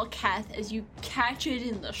Velkath as you catch it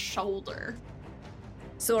in the shoulder.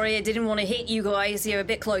 Sorry, I didn't want to hit you guys. You're a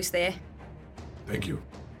bit close there. Thank you.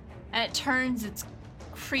 And it turns its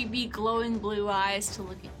creepy, glowing blue eyes to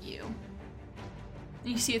look at you.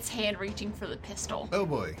 You see its hand reaching for the pistol. Oh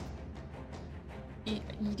boy. You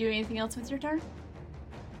do anything else with your turn?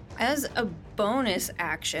 As a bonus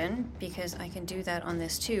action, because I can do that on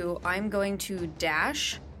this too, I'm going to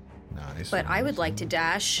dash, Nice. but I would like to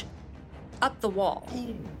dash up the wall.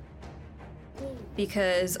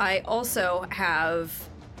 Because I also have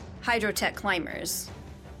Hydrotech climbers.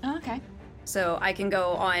 Oh, okay. So I can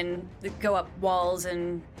go up walls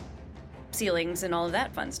and ceilings and all of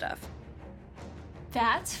that fun stuff.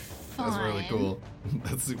 That's fun. That's really cool.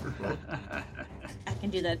 That's super cool. I can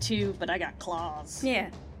do that too, but I got claws. Yeah.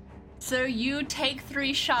 So you take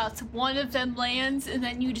 3 shots, one of them lands, and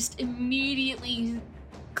then you just immediately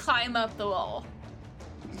climb up the wall.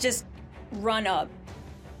 Just run up.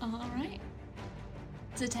 Alright.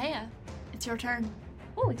 Zatea, it's your turn.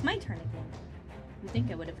 Oh, it's my turn again. You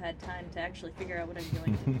think I would have had time to actually figure out what I'm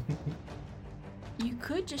going to do? You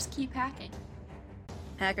could just keep hacking.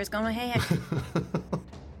 Hacker's gonna hack.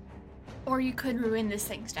 Or you could ruin this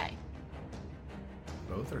thing's day.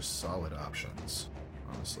 Both are solid options,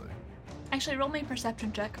 honestly. Actually, roll me a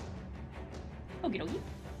perception check. Okie dokie.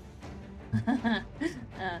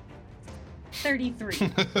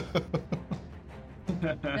 33.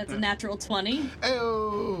 That's a natural 20.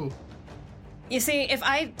 Ayo! You see, if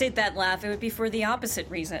I did that laugh, it would be for the opposite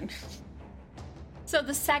reason. So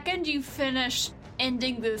the second you finish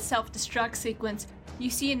ending the self-destruct sequence, you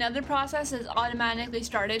see another process has automatically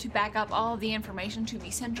started to back up all of the information to the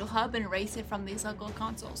central hub and erase it from these local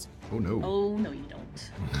consoles. Oh no. Oh, no, you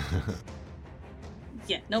don't.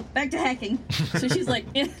 Yeah, nope, back to hacking. So she's like,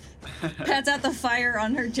 pats out the fire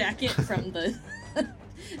on her jacket from the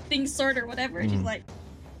thing sword or whatever. And she's like,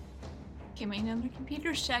 Give me another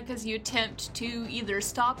computer check as you attempt to either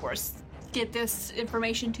stop or get this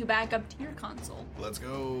information to back up to your console. Let's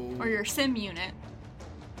go. Or your sim unit.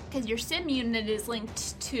 Because your sim unit is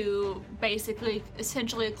linked to basically,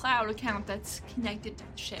 essentially a cloud account that's connected to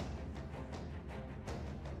the ship.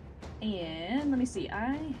 and let me see,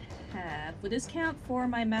 I have, would this count for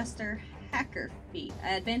my master hacker feat?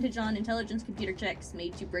 Advantage on intelligence computer checks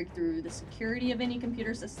made to break through the security of any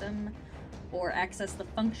computer system or access the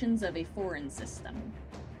functions of a foreign system.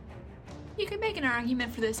 You could make an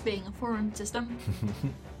argument for this being a foreign system.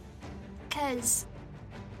 Because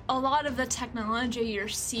a lot of the technology you're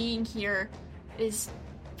seeing here is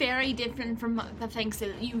very different from the things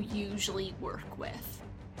that you usually work with.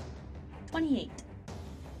 28.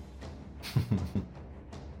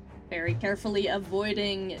 Very carefully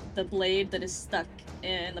avoiding the blade that is stuck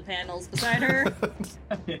in the panels beside her.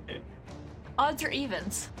 Odds or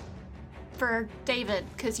evens? For David,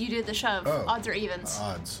 because you did the shove. Oh. Odds or evens?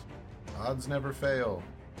 Odds. Odds never fail.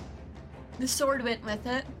 The sword went with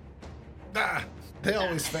it. Ah! They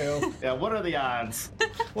always fail. Yeah, what are the odds?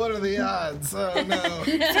 What are the odds? Oh no.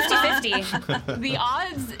 50-50. The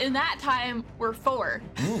odds in that time were 4.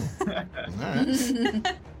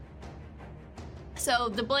 Alright. So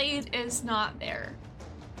the blade is not there.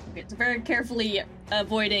 Okay, so very carefully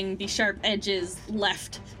avoiding the sharp edges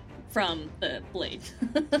left from the blade.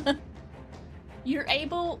 You're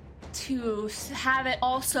able to have it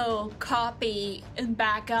also copy and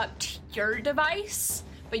back up to your device,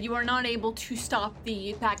 but you are not able to stop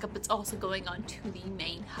the backup that's also going on to the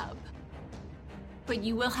main hub. But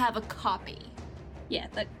you will have a copy. Yeah,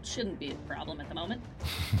 that shouldn't be a problem at the moment.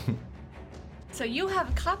 So you have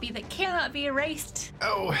a copy that cannot be erased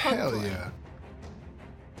Oh hell Hopefully. yeah.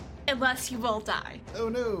 unless you will die. Oh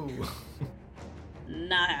no.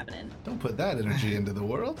 Not happening. Don't put that energy into the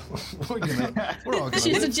world. We're all gonna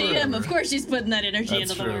She's a live GM, forever. of course she's putting that energy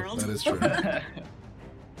That's into true. the world. That is true.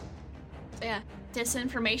 Yeah,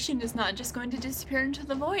 disinformation is not just going to disappear into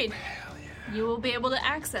the void. Hell yeah. You will be able to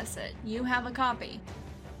access it. You have a copy.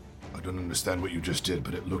 I don't understand what you just did,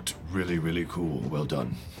 but it looked really, really cool. Well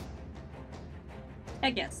done.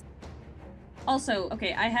 Heck yes. Also,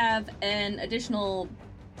 okay, I have an additional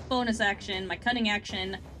bonus action, my cunning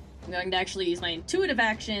action. I'm going to actually use my intuitive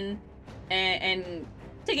action and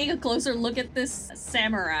taking a closer look at this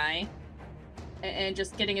samurai and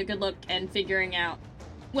just getting a good look and figuring out,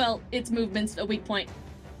 well, its movement's a weak point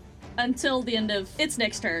until the end of its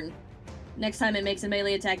next turn. Next time it makes a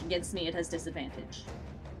melee attack against me, it has disadvantage.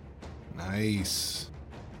 Nice.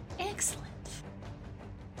 Excellent.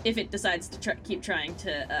 If it decides to keep trying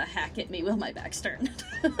to hack at me with my back's turn.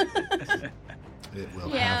 It will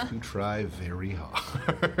Yeah. have to try very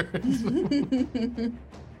hard.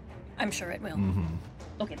 I'm sure it will.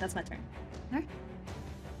 Okay, that's my turn.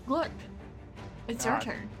 Glorp, it's your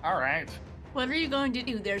turn. All right. What are you going to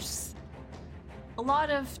do? There's a lot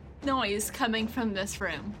of noise coming from this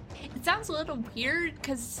room. It sounds a little weird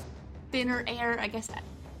because thinner air, I guess.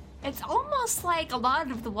 It's almost like a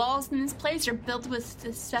lot of the walls in this place are built with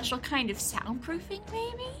this special kind of soundproofing,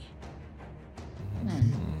 maybe?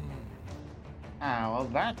 Ah, well,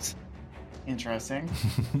 that's interesting.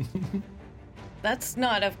 That's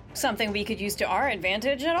not something we could use to our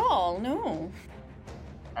advantage at all, no.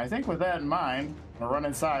 I think with that in mind, I'm gonna run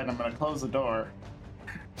inside and I'm gonna close the door.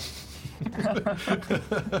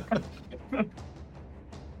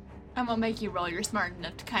 I'm gonna make you roll. You're smart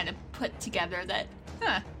enough to kind of put together that,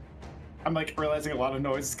 I'm like realizing a lot of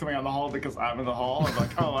noise is coming out in the hall because I'm in the hall. I'm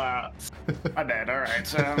like, oh, I'm dead. All right.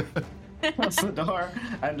 Close the door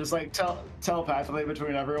and just like telepathically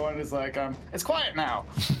between everyone is like, it's quiet now.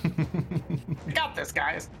 Got this,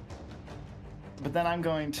 guys. But then I'm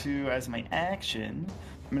going to, as my action,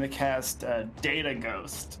 I'm going to cast Data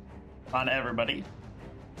Ghost on everybody.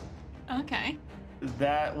 okay.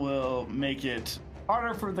 That will make it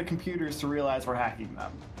harder for the computers to realize we're hacking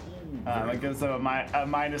them. It gives them a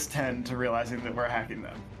minus 10 to realizing that we're hacking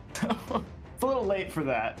them. It's a little late for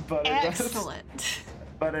that, but Excellent.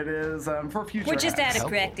 But it is for future. We're just hacks. out of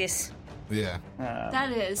practice. Yeah.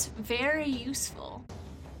 That is very useful.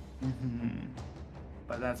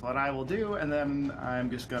 But that's what I will do, and then I'm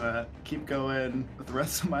just gonna keep going with the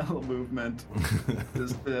rest of my little movement,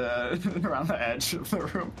 just around the edge of the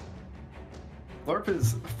room. Glorp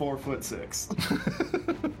is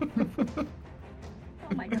 4'6".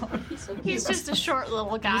 Oh my god, he's so cute. He's just a short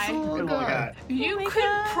little guy. Good little guy. You my could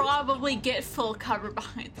God. probably get full cover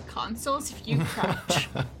behind the consoles if you crouch.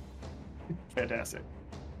 Fantastic.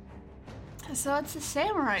 So it's the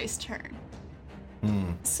samurai's turn.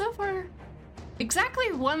 Hmm. So far,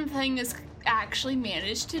 exactly one thing has actually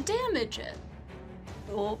managed to damage it.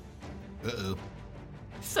 Oh, Uh-oh.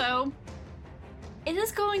 So, it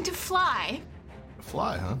is going to fly.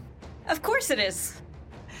 Fly, huh? of course it is.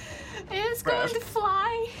 It is going Right. to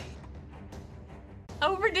fly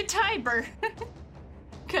over to Tiber.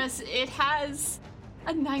 Because it has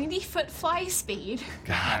a 90-foot fly speed.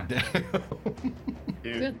 God damn. Cute.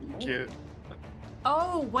 Good lord. Cute.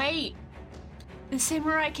 Oh, wait. The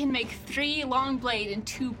samurai can make 3 long blade and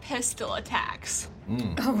 2 pistol attacks.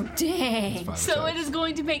 Mm. Oh, dang. Five So it attacks. is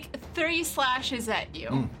going to make 3 slashes at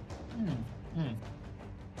you.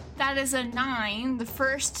 That is a 9. The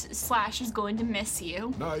first slash is going to miss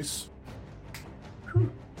you. Nice.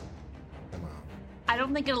 Come on. I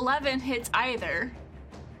don't think an 11 hits either.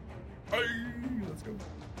 Hey, let's go.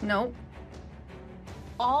 Nope.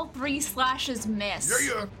 All 3 slashes miss.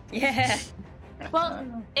 Yeah. Yeah.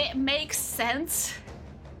 Well, it makes sense.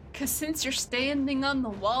 Because since you're standing on the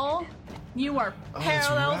wall, you are Oh, that's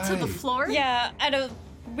parallel to the right. floor. Yeah, at a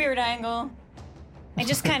weird angle. I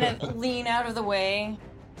just kind of lean out of the way.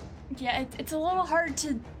 Yeah, it's a little hard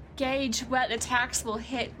to gauge what attacks will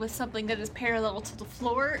hit with something that is parallel to the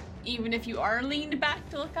floor, even if you are leaned back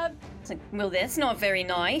to look up. It's like, well, that's not very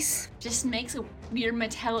nice. Just makes a weird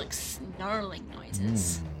metallic snarling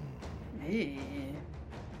noises. Eh.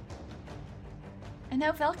 And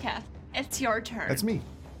now Velkath, it's your turn. That's me.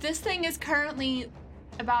 This thing is currently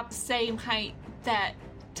about the same height that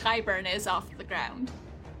Tyburn is off the ground.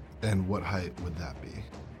 And what height would that be?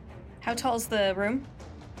 How tall's the room?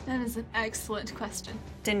 That is an excellent question.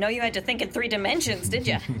 Didn't know you had to think in 3 dimensions, did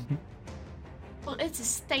ya? Well, it's a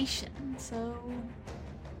station, so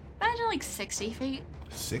imagine like 60 feet.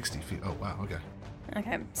 60 feet. Oh, wow. Okay.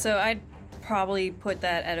 Okay, so I'd probably put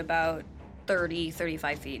that at about 30,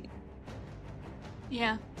 35 feet.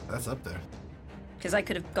 Yeah. That's up there. Because I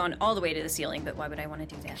could have gone all the way to the ceiling, but why would I want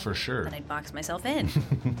to do that? For sure. Then I'd box myself in.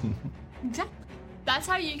 Exactly. That's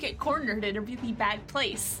how you get cornered in a really bad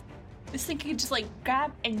place. This thing could just like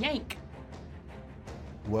grab and yank.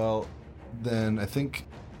 Well, then I think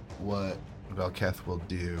what Velketh will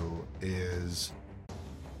do is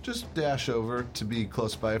just dash over to be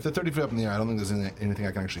close by. If they're 30 feet up in the air, I don't think there's anything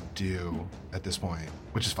I can actually do at this point,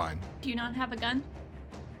 which is fine. Do you not have a gun?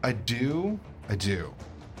 I do. I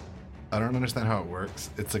don't understand how it works.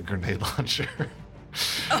 It's a grenade launcher.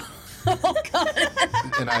 Oh god.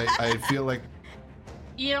 And I feel like...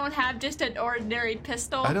 You don't have just an ordinary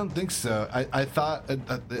pistol? I don't think so. I thought...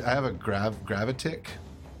 I have a Gravitic.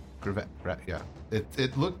 Yeah.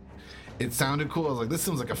 It sounded cool. I was like, this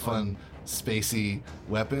seems like a fun, spacey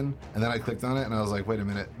weapon. And then I clicked on it and I was like, wait a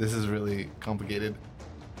minute. This is really complicated.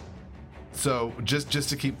 So just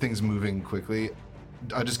to keep things moving quickly,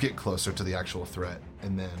 I'll just get closer to the actual threat.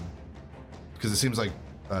 And then... Because it seems like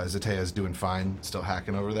Zatea's doing fine, still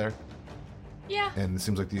hacking over there. Yeah. And it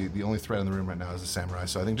seems like the only threat in the room right now is the samurai.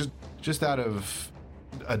 So I think just out of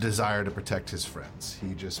a desire to protect his friends,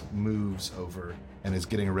 he just moves over and is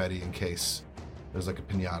getting ready in case there's like a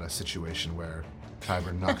pinata situation where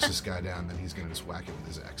Kyber knocks this guy down, then he's going to just whack it with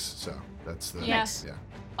his axe. So that's the... Yeah. Yeah.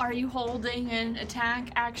 Are you holding an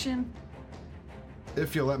attack action?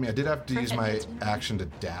 If you'll let me, I did have to use my Perfect. action to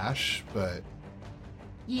dash, but...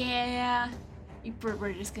 Yeah.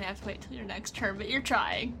 We're just going to have to wait till your next turn, but you're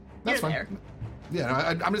trying. That's you're fine. there. Yeah,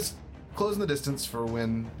 no, I'm just closing the distance for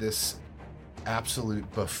when this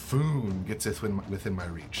absolute buffoon gets within my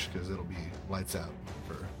reach, because it'll be lights out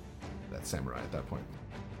for that samurai at that point.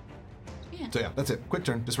 Yeah. So yeah, that's it. Quick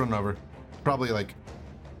turn, just running over. Probably like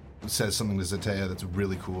says something to Zatea that's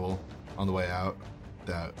really cool on the way out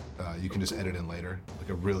that you can just edit in later, like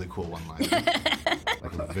a really cool one-liner,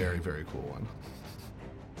 like a very, very cool one.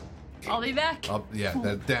 I'll be back.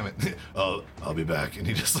 Damn it. I'll be back. And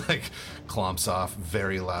he just like clomps off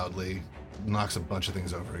very loudly, knocks a bunch of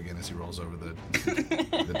things over again as he rolls over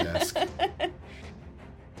the desk.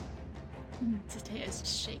 Zatea's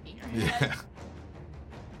just shaking her head. Yeah.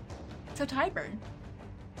 So Tyburn,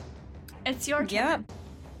 it's your turn. Yeah.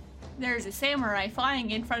 There's a samurai flying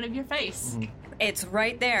in front of your face. Mm-hmm. It's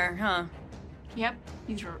right there, huh? Yep,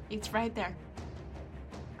 it's right there.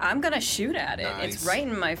 I'm gonna shoot at it. Nice. It's right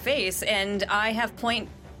in my face, and I have point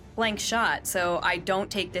blank shot, so I don't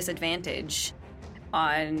take disadvantage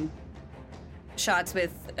on shots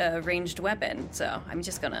with a ranged weapon. So I'm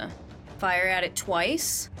just gonna fire at it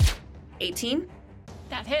twice. 18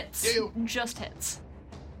 That hits. Ew. Just hits.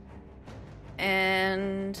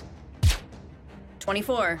 and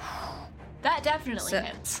 24. That definitely So-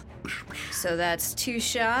 hits. So that's 2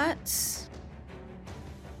 shots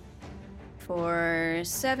for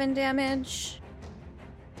 7 damage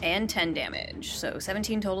and 10 damage. So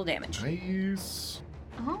 17 total damage. Nice.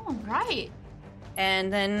 Oh, right.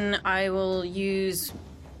 And then I will use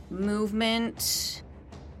movement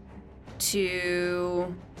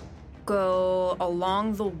to go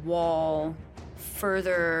along the wall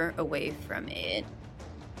further away from it.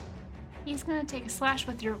 He's gonna take a slash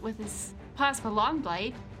with his plasma long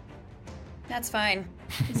blade. That's fine.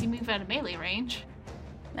 As you move out of melee range.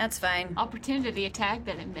 That's fine. Opportunity attack,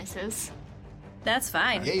 then it misses. That's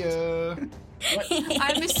fine. Yeah.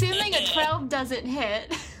 I'm assuming a 12 doesn't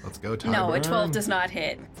hit. Let's go, Tyburn. No, a 12 does not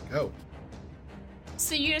hit. Go.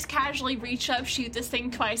 So you just casually reach up, shoot this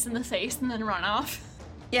thing twice in the face, and then run off.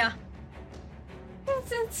 Yeah.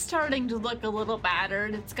 It's starting to look a little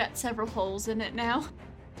battered. It's got several holes in it now.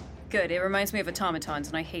 Good. It reminds me of automatons,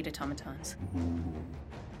 and I hate automatons. Ooh,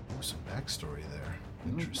 some backstory there.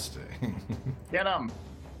 Interesting. Get him.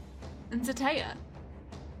 And Zatea,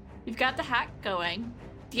 you've got the hack going.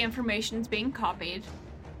 The information's being copied.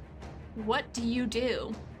 What do you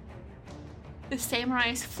do? The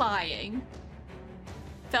samurai's flying.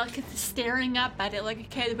 Velketh is staring up at it like a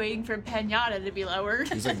kid waiting for a pinata to be lowered.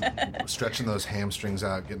 He's like stretching those hamstrings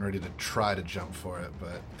out, getting ready to try to jump for it,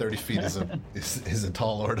 but 30 feet is a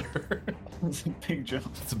tall order. It's a big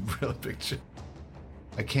jump. It's a really big jump.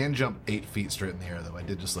 I can jump 8 feet straight in the air, though. I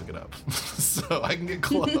did just look it up. So I can get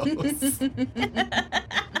close. If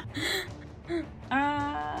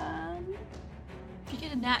you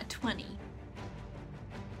get a nat 20,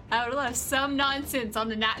 I would love some nonsense on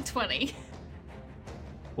the nat 20.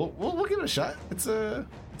 We'll give it a shot. It's a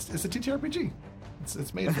TTRPG.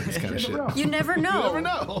 It's made for this kind of shit. You never know. You never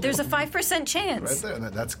know. There's a 5% Right chance. there.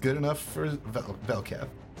 That's good enough for Velketh.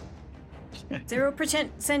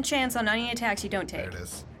 0% chance on any attacks you don't There take. it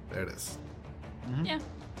is. There it is. Yeah.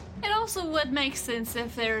 It also would make sense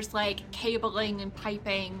if there's like cabling and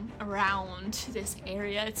piping around this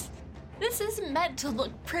area. This isn't meant to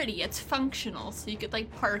look pretty, it's functional, so you could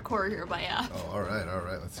like parkour your way up. Oh, all right.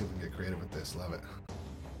 Let's see if we can get creative with this. Love it.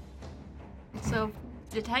 So,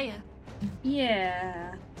 Zatea.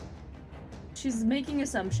 Yeah. she's making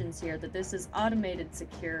assumptions here that this is automated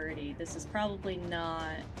security. This is probably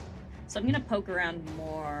not. So I'm gonna poke around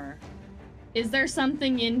more. Is there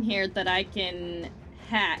something in here that I can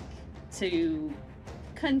hack to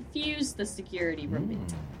confuse the security room?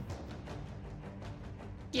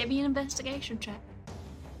 Give me an investigation check.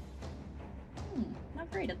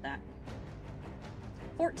 Not great at that.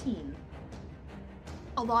 14.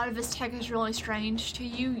 A lot of this tech is really strange to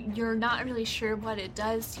you. You're not really sure what it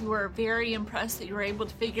does. You are very impressed that you were able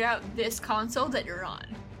to figure out this console that you're on.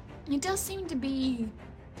 It does seem to be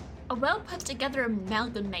a well put together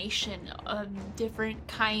amalgamation of different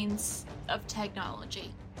kinds of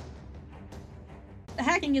technology.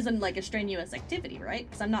 Hacking isn't like a strenuous activity, right?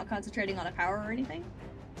 Because I'm not concentrating on a power or anything.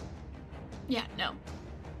 Yeah, no.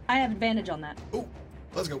 I have advantage on that. Oh,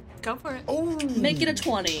 let's go. Go for it. Oh, Make it a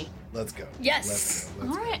 20. Let's go. Yes.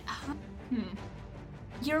 Let's go. Alright.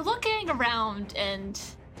 You're looking around and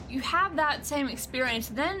you have that same experience,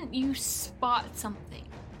 then you spot something.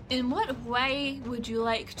 In what way would you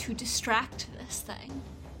like to distract this thing?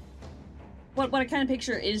 What I kind of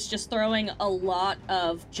picture is just throwing a lot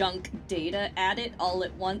of junk data at it all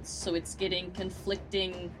at once, so it's getting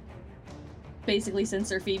conflicting, basically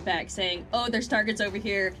sensor feedback saying, oh, there's targets over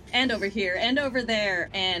here, and over there,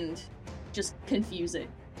 and just confuse it.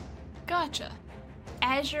 Gotcha.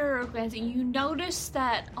 As you're organizing, you notice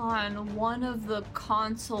that on one of the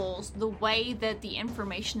consoles, the way that the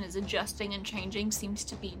information is adjusting and changing seems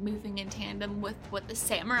to be moving in tandem with what the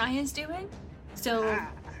samurai is doing. So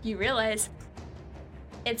you realize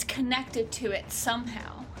it's connected to it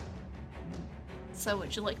somehow. So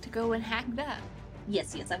would you like to go and hack that?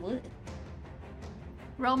 Yes, I would.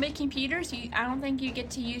 Roll me computers. I don't think you get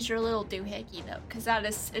to use your little doohickey though, because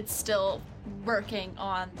it's still working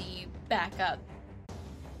on the backup.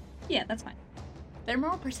 Yeah, that's fine. They're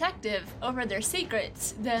more protective over their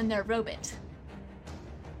secrets than their robot.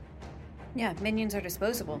 Yeah, minions are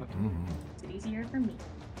disposable. It's easier for me.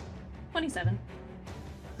 27.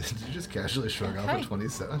 Did you just casually shrug off Okay. a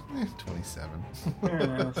 27? 27.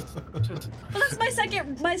 Well, that's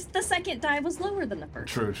the second die was lower than the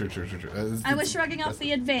first. True. I was shrugging off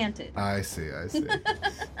the advantage. I see.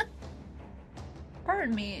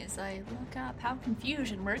 Pardon me as I look up how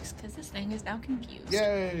confusion works, because this thing is now confused.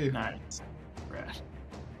 Yay! Nice. Right.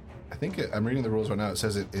 I think I'm reading the rules right now. It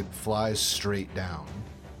says it flies straight down.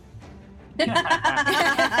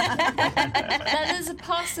 That is a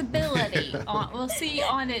possibility. We'll see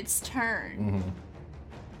on its turn.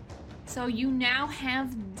 So you now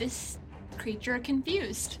have this creature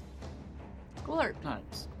confused. Glorp,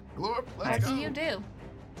 Nice. Glorp, what let's do go. you do?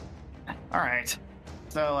 All right.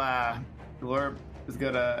 So, Glorp is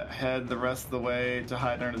gonna head the rest of the way to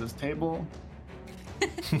hide under this table.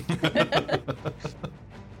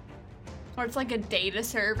 Or it's like a data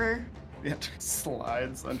server. Yeah,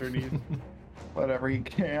 slides underneath whatever he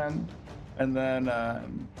can, and then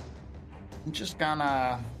I'm just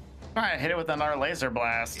gonna try to hit it with another laser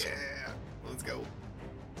blast. Yeah, let's go.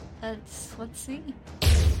 Let's see.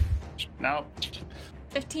 Nope.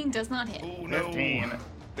 15 does not hit. Oh no. 15.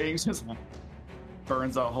 Biggs just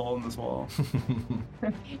burns a hole in this wall.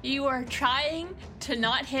 You are trying to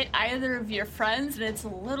not hit either of your friends, and it's a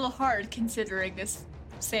little hard considering this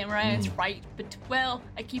samurai is right, but well,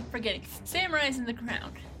 I keep forgetting. Samurai's in the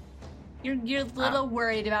ground. You're a little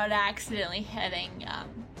worried about accidentally hitting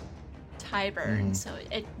Tyburn, so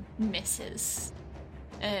it misses.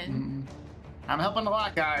 And I'm helping a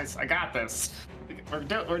lot, guys. I got this. We're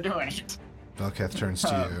doing it. Velkath turns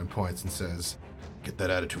to you and points and says, Get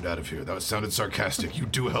that attitude out of here. That sounded sarcastic. You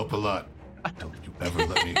do help a lot. Don't you ever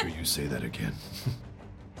let me hear you say that again.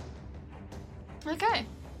 okay,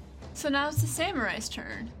 so now it's the samurai's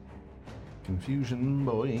turn. Confusion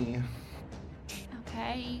boy.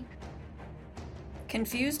 Okay,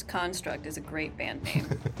 Confused Construct is a great band name.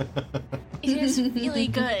 it is really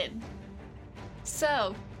good.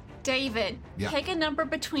 So, David, Yeah. pick a number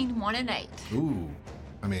between 1 and 8. Ooh.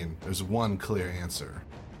 I mean, there's one clear answer.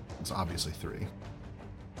 It's obviously 3.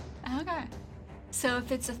 Okay. So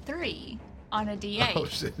if it's a 3 on a D8, Oh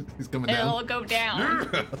shit, he's coming it'll down. go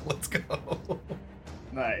down. Let's go.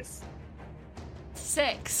 Nice.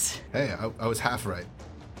 6. Hey, I was half right.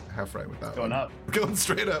 Half right with that Going one. up. Going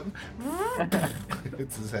straight up.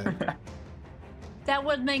 Hits his head. That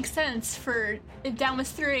would make sense for if down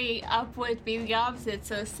was 3, up would be the opposite,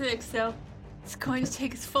 so 6. So it's going to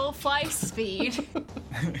take its full fly speed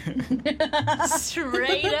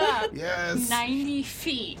straight up Yes. 90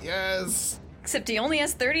 feet. Yes. Except he only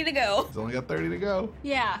has 30 to go. He's only got 30 to go.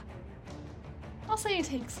 Yeah. I'll say it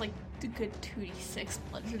takes like a good 2d6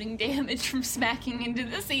 bludgeoning damage from smacking into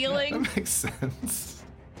the That ceiling. makes sense.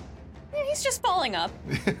 he's just falling up.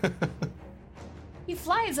 He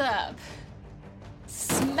flies up,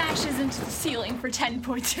 smashes into the ceiling for 10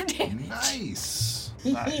 points of damage. Nice.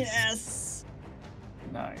 Nice. Yes.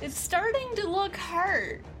 Nice. It's starting to look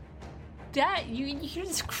hurt. That you hear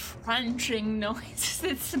this crunching noise as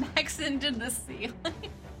it smacks into the ceiling.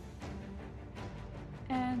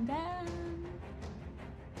 And then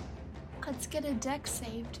let's get a dex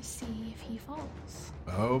save to see if he falls.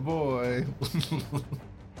 Oh boy.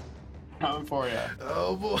 Coming for you.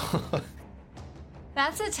 Oh boy.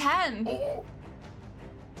 That's a 10. Oh.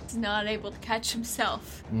 He's not able to catch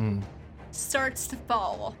himself. Starts to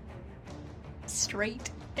fall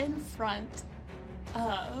straight in front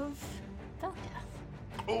of Velkath.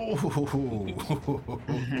 Oh.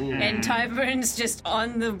 And Tyburn's just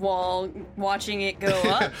on the wall watching it go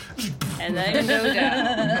up and then go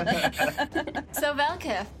down. So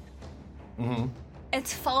Velkath, Mm-hmm.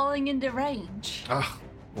 it's falling into range. Ah,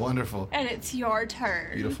 wonderful. And it's your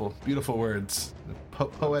turn. Beautiful. Beautiful words.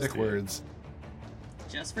 Poetic words.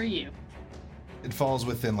 Just for you. It falls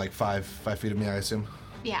within like 5 feet of me, I assume.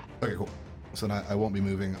 Yeah. Okay, cool. So then I won't be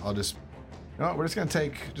moving. I'll just, you know what, we're just gonna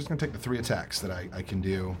take the 3 attacks that I can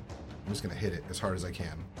do. I'm just gonna hit it as hard as I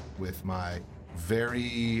can with my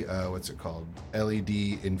very what's it called? LED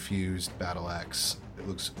infused battle axe. It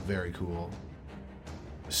looks very cool.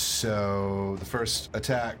 So the first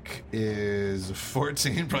attack is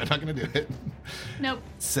 14. Probably not gonna do it. Nope.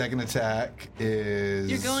 Second attack is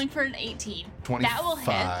You're going for an 18. 25 That will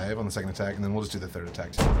hit. on the second attack, and then we'll just do the third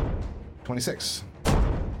attack too. 26.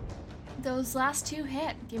 Those last 2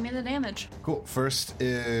 hit. Give me the damage. Cool. First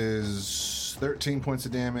is 13 points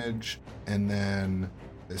of damage, and then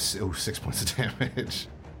 6 points of damage.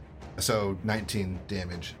 So 19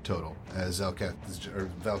 damage total as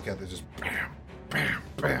Velkath is just bam, bam,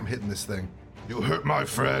 bam, hitting this thing. You hurt my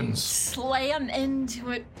friends. Slam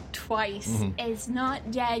into it twice. Mhm. It's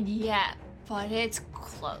not dead yet, but it's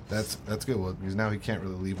close. That's good. Well, because now he can't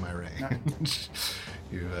really leave my range.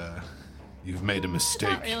 You've made a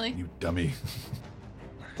mistake, really. you dummy.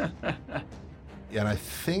 Yeah, and I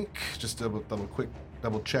think just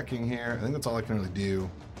double checking here. I think that's all I can really do.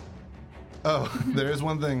 Oh, there is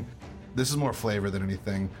one thing. This is more flavor than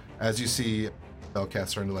anything. As you see, Velkath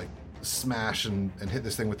starting to like smash and hit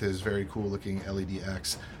this thing with his very cool looking LED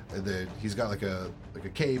X. He's got like a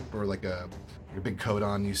cape or like a big coat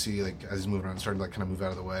on. You see like as he's moving around, starting to like kind of move out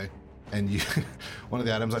of the way. And one of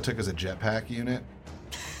the items I took is a jetpack unit.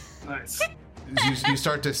 Nice. You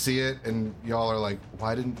start to see it, and y'all are like,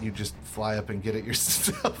 "Why didn't you just fly up and get it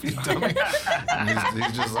yourself, you dummy?" And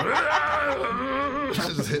he's just like,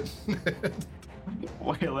 just hitting it.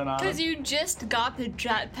 Wailing on Because him. you just got the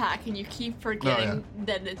jetpack and you keep forgetting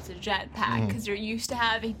that it's a jetpack because you're used to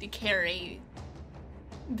having to carry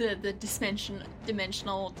the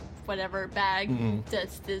dimensional whatever bag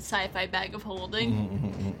that's the sci-fi bag of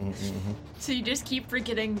holding. So you just keep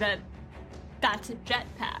forgetting that that's a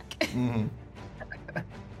jetpack.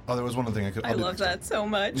 Oh, there was one other thing I could. I love that so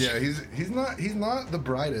much. Yeah, he's not the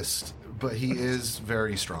brightest, but he is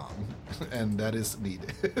very strong, and that is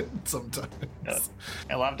needed sometimes.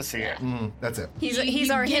 I love to see it. That's it. He's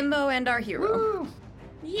our himbo and our hero.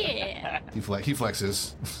 Yeah. He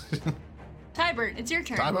flexes. Tybert, it's your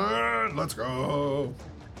turn. Tybert, let's go.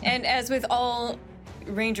 And as with all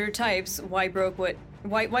ranger types, why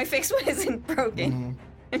fix what isn't broken?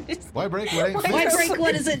 Why break what ain't Why fixed? break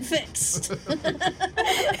what isn't fixed?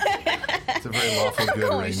 It's a very lawful I'm good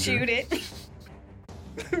going to ranger. shoot it.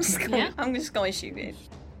 I'm just going to shoot it.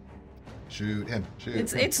 Shoot him. Shoot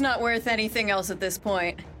him. It's not worth anything else at this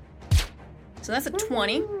point. So that's a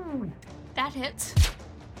 20 That hits.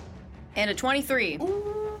 and a 23.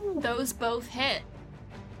 Those both hit.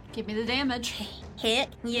 Give me the damage. Hit,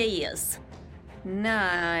 yes.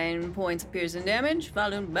 9 points of piercing damage,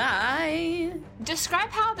 followed by... Describe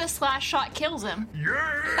how this last shot kills him.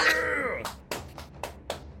 Yeah!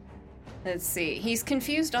 Let's see. He's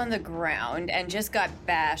confused on the ground and just got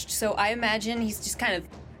bashed, so I imagine he's just kind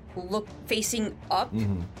of facing up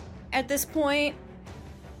at this point,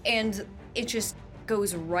 and it just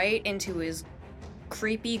goes right into his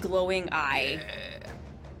creepy glowing eye.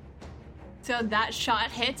 So that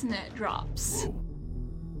shot hits and it drops. Whoa.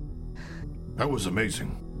 That was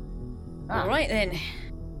amazing. All right then.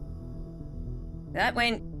 That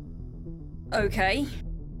went okay.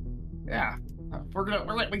 Yeah.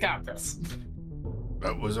 We got this.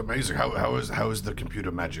 That was amazing. How is the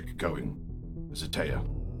computer magic going, Zatea?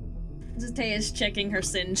 Zatea's checking her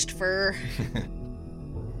singed fur.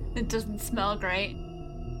 It doesn't smell great.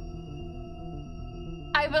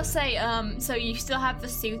 I will say, so you still have the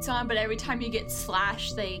suits on, but every time you get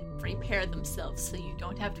slashed, they repair themselves, so you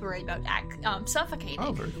don't have to worry about suffocating.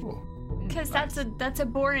 Oh, very cool. Because that's a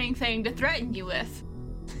boring thing to threaten you with.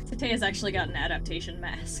 Zatea's actually got an adaptation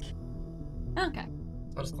mask. Okay.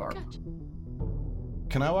 So does Clark. Gotcha.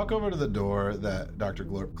 Can I walk over to the door that Dr.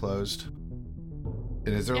 Glorp closed? And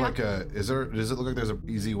is there Yeah. does it look like there's an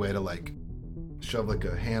easy way to like shove like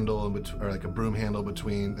a handle in between, or like a broom handle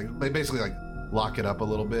between, like basically like lock it up a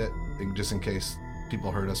little bit, just in case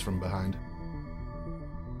people heard us from behind?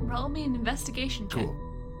 Roll me an investigation check. Cool.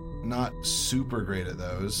 Not super great at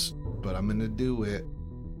those, but I'm gonna do it.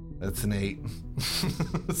 That's an 8.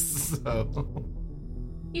 So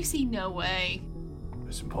You see no way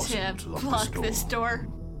It's impossible to to lock block this door.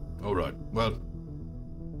 All right. well,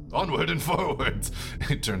 onward and forward.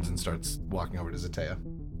 He turns and starts walking over to Zatea.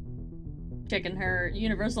 Checking her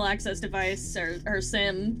universal access device or her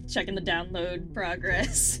sim, checking the download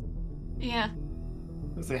progress. Yeah.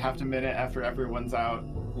 Say half a minute after everyone's out,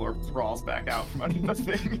 Glorp crawls back out from under the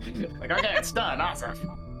thing. Like, okay, it's done. Awesome.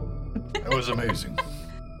 That was amazing.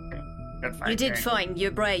 Good fight. You did Jake. fine.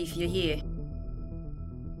 You're brave. You're here.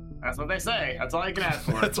 That's what they say. That's all you can ask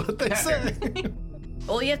for. That's what they say.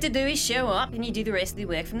 All you have to do is show up, and you do the rest of the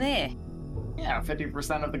work from there. Yeah,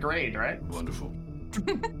 50% of the grade, right? Wonderful.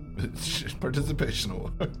 Participation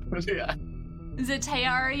award. Yeah. Zatea,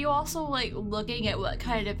 are you also like looking at what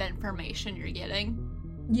kind of information you're getting?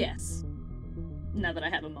 Yes. Now that I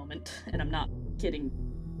have a moment and I'm not getting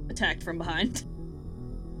attacked from behind.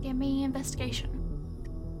 Give me investigation.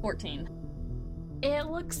 14. It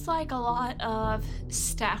looks like a lot of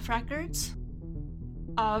staff records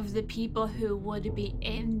of the people who would be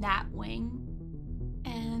in that wing.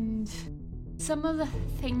 And some of the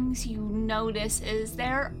things you notice is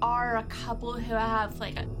there are a couple who have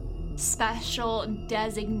like a special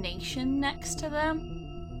designation next to them.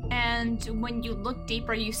 And when you look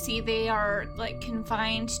deeper, you see they are like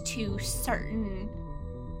confined to certain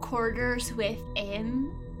quarters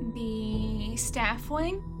within the staff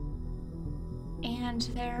wing. And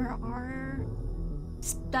there are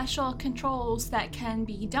special controls that can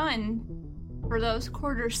be done for those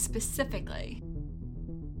quarters specifically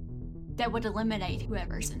that would eliminate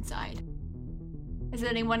whoever's inside. Is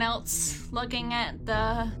anyone else looking at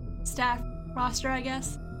the staff roster, I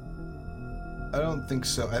guess? I don't think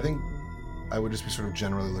so. I think I would just be sort of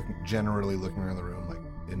generally looking around the room, like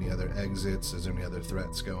any other exits, is there any other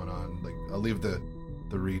threats going on? Like I'll leave the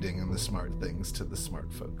reading and the smart things to the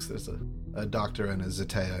smart folks. There's a doctor and a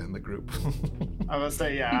Zatea in the group. I would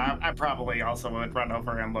say, yeah, I probably also would run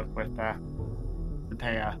over and look with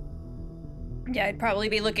Zatea. Yeah, I'd probably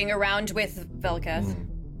be looking around with Velkath.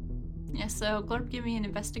 Yeah, so Glorp, give me an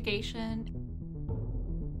investigation.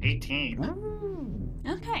 18.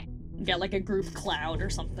 Okay. Got like a group cloud or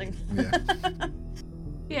something. Yeah.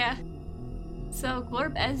 Yeah. So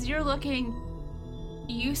Glorp, as you're looking,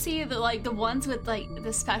 you see the ones with like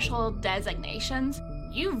the special designations.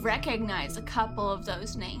 You recognize a couple of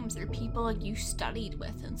those names. They're people you studied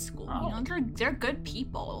with in school. Oh. You know, they're good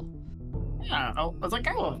people. Yeah, I was like,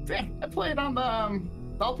 oh, yeah, I played on the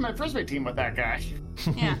Ultimate Frisbee team with that guy.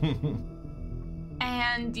 Yeah.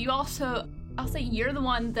 And you also, I'll say you're the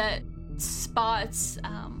one that spots,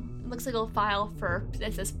 it looks like a file for,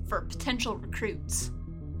 this is for potential recruits.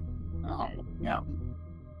 Oh, yeah.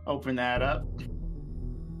 Open that up.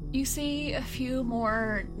 You see a few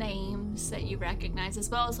more names that you recognize, as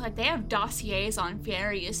well as like they have dossiers on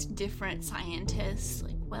various different scientists,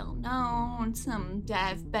 like well known, some that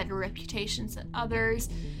have better reputations than others.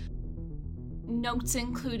 Notes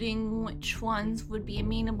including which ones would be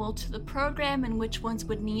amenable to the program and which ones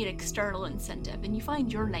would need external incentive, and you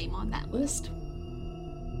find your name on that list.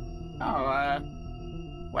 Oh,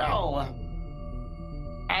 well,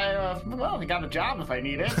 I got a job if I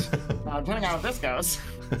need it. Depending on how this goes.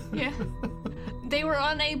 Yeah. They were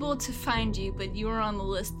unable to find you, but you were on the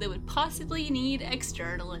list that would possibly need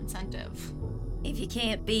external incentive. If you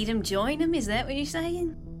can't beat him, join him. Is that what you're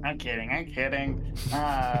saying? I'm kidding.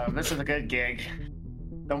 This is a good gig.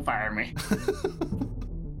 Don't fire me.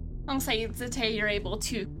 I'll say, Zatea, you're able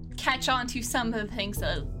to catch on to some of the things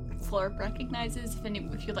that Florp recognizes,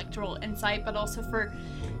 if you'd like to roll insight, but also for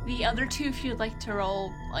the other two, if you'd like to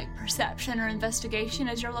roll like perception or investigation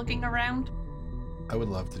as you're looking around. I would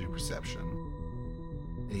love to do perception.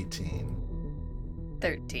 18.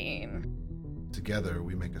 13. Together,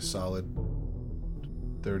 we make a solid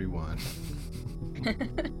 31.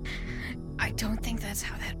 I don't think that's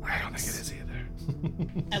how that works. I don't think it is either.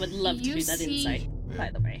 I would love to You do that see- insight, by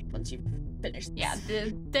the way, once you finish this. Yeah,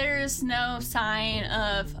 there's no sign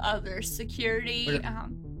of other security. Okay.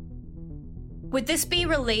 Would this be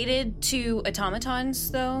related to automatons,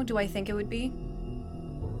 though? Do I think it would be?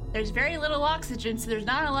 There's very little oxygen, so there's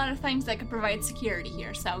not a lot of things that could provide security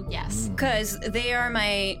here, so yes. Because they are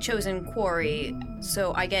my chosen quarry,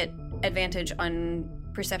 so I get advantage on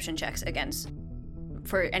perception checks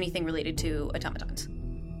for anything related to automatons.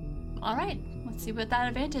 All right, let's see what that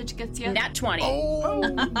advantage gets you. Nat 20.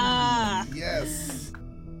 Oh, yes.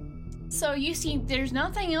 So you see there's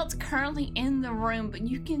nothing else currently in the room, but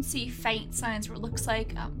you can see faint signs where it looks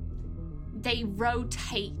like they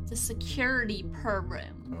rotate the security per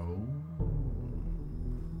room.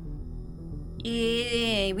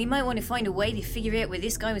 Yeah, we might want to find a way to figure out where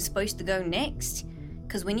this guy was supposed to go next.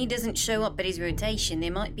 Because when he doesn't show up at his rotation,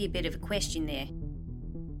 there might be a bit of a question there.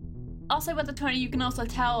 Also with the 20, you can also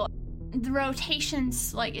tell the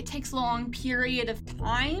rotations, like, it takes a long period of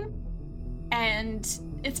time, and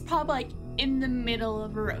it's probably, like, in the middle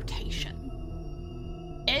of a rotation.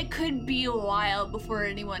 It could be a while before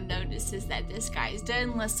anyone notices that this guy's dead,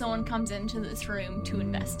 unless someone comes into this room to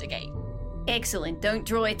investigate. Excellent. Don't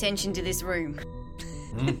draw attention to this room.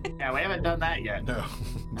 Yeah, we haven't done that yet. No.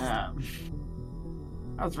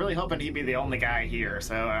 I was really hoping he'd be the only guy here,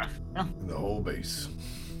 so, The whole base.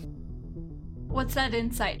 What's that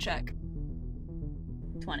insight check?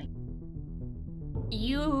 20.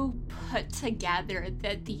 You put together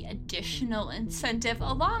that the additional incentive,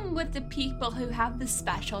 along with the people who have the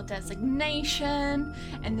special designation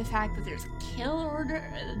and the fact that there's a kill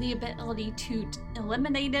order, the ability to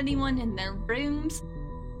eliminate anyone in their rooms,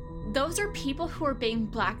 those are people who are being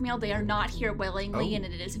blackmailed. They are not here willingly, and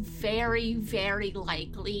it is very, very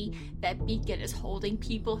likely that Beacon is holding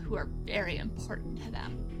people who are very important to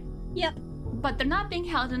them. Yep. But they're not being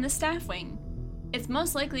held in the staff wing. It's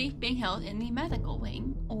most likely being held in the medical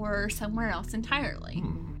wing or somewhere else entirely.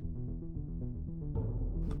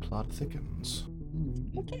 The plot thickens.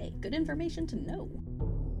 Okay, good information to know.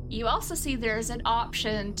 You also see there's an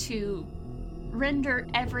option to render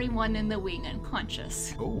everyone in the wing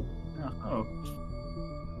unconscious. Oh. Oh.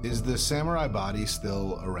 Is the samurai body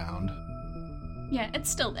still around? Yeah, it's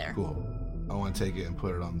still there. Cool. I want to take it and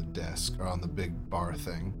put it on the desk or on the big bar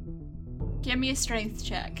thing. Give me a strength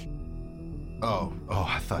check. Oh,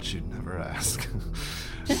 I thought you'd never ask.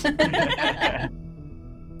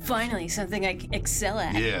 Finally, something I excel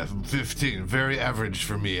at. Yeah, 15. Very average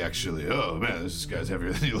for me, actually. Oh, man, this guy's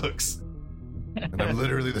heavier than he looks. And I'm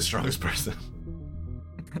literally the strongest person.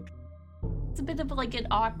 It's a bit of like an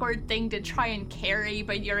awkward thing to try and carry,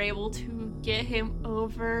 but you're able to get him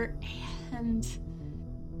over and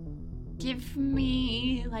give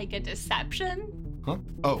me like a deception Huh?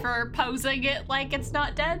 Oh. for posing it like it's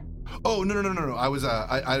not dead. Oh, no. I was,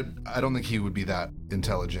 I don't think he would be that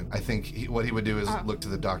intelligent. I think what he would do is look to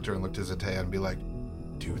the doctor and look to Zatea and be like,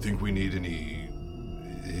 Do you think we need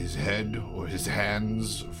his head or his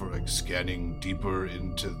hands for like scanning deeper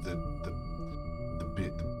into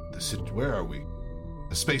where are we?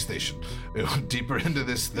 the space station, deeper into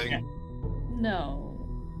this thing. No.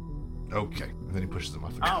 Okay. And then he pushes him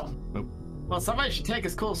off the ground. Oh. Nope. Well, somebody should take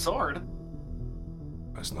his cool sword.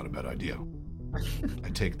 That's not a bad idea. I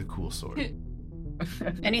take the cool sword.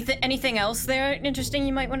 Anything else there interesting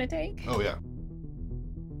you might want to take? Oh, yeah.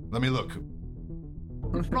 Let me look.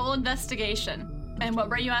 Roll investigation. And what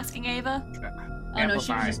were you asking, Ava? Oh no, she was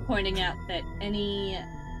Amplify. just pointing out that any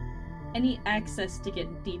access to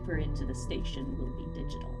get deeper into the station will be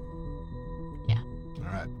digital.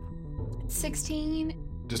 All right. 16.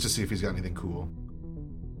 Just to see if he's got anything cool.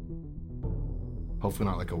 Hopefully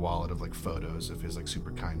not like a wallet of like photos of his like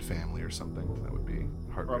super kind family or something. That would be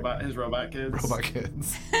heartbreaking. His robot kids. Robot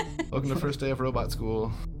kids. Welcome to first day of robot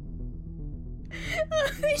school.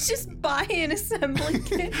 He's just buying assembly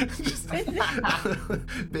kit. Just-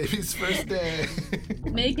 Baby's first day.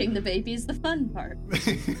 Making the babies the fun part.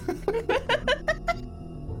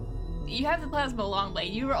 You have the plasma long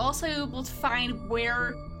blade. You were also able to find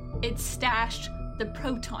where it stashed the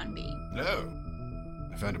proton beam. No.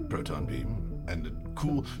 I found a proton beam and a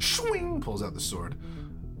cool swing pulls out the sword.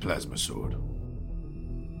 Plasma sword.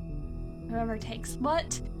 Whoever takes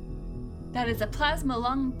what? That is a plasma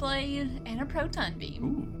long blade and a proton beam.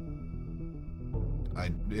 Ooh.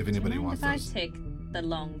 If anybody Do you mind wants if I those, take the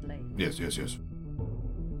long blade? Yes.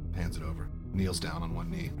 hands it over. Kneels down on one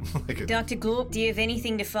knee. like a, Dr. Glorp, do you have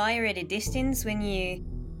anything to fire at a distance when you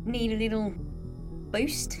need a little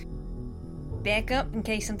boost? Backup in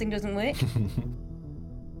case something doesn't work?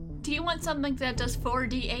 Do you want something that does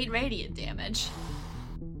 4d8 radiant damage?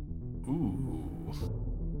 Ooh.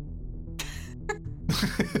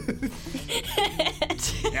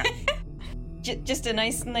 Yeah. Just a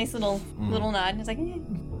nice little nod. It's like,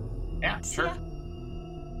 Yeah, sure. Yeah.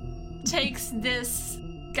 takes this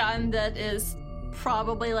gun that is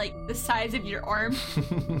probably like the size of your arm.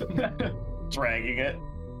 Dragging it.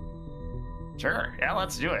 Sure, yeah,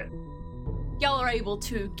 let's do it. Y'all are able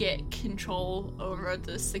to get control over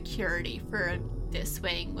the security for this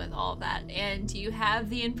wing with all that, and you have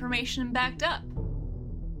the information backed up.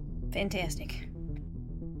 Fantastic.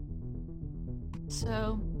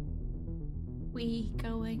 So, we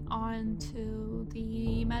going on to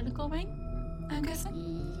the medical wing, I'm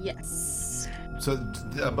guessing? Yes. So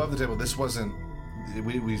above the table, this wasn't. It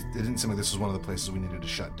didn't seem like this was one of the places we needed to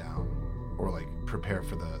shut down or like prepare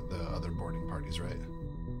for the other boarding parties, right?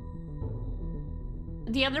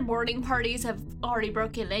 The other boarding parties have already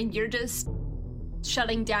broken in. You're just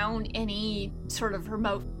shutting down any sort of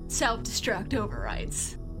remote self-destruct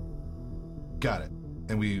overrides. Got it.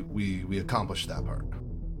 And we accomplished that part.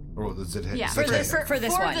 Or does it hit? Yeah, For this for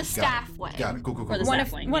one. the staff wing. Got it. Cool. For the One staff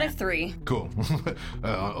of wing, one yeah. of 3. Cool.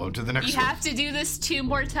 On to the next You one. have to do this 2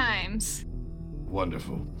 more times.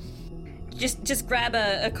 Wonderful. Just grab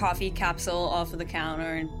a coffee capsule off of the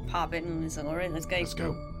counter and pop it, and it's like, all right, let's go. Let's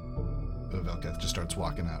go. Velkath just starts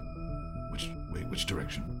walking out. Which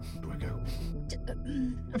direction do I go?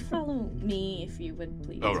 Follow me if you would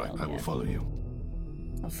please. All right, I will Velkath. follow you.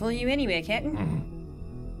 I'll follow you anyway, Captain.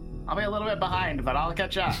 Mhm. I'll be a little bit behind, but I'll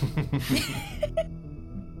catch up.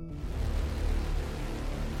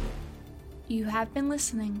 You have been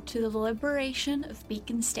listening to the Liberation of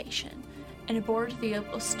Beacon Station and aboard the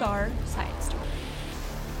Opal Star side story.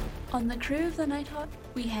 On the crew of the Nighthawk,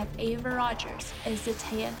 we have Ava Rogers as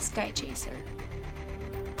Zatea Skychaser,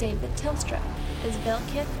 David Telstra as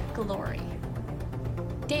Velkith Glory,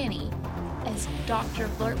 Danny as Dr.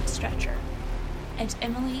 Blurp Stretcher, and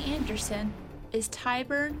Emily Anderson as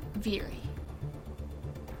Tyburn Veery.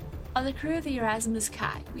 On the crew of the Erasmus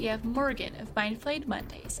Kai, we have Morgan of Mindflayed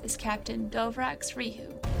Mondays as Captain Dovrax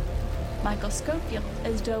Rihu, Michael Schofield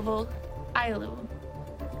as Doval Ailu,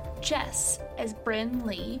 Jess as Bryn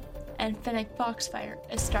Lee, and Fennec Foxfire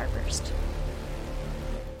as Starburst.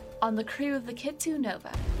 On the crew of the Kitsu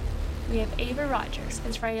Nova, we have Ava Rogers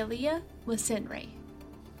as Railia Lisinri,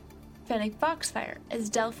 Fennec Foxfire as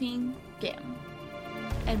Delphine Gim,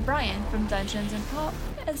 and Brian from Dungeons & Pop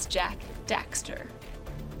as Jack Daxter.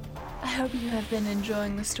 I hope you have been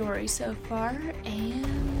enjoying the story so far,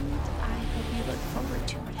 and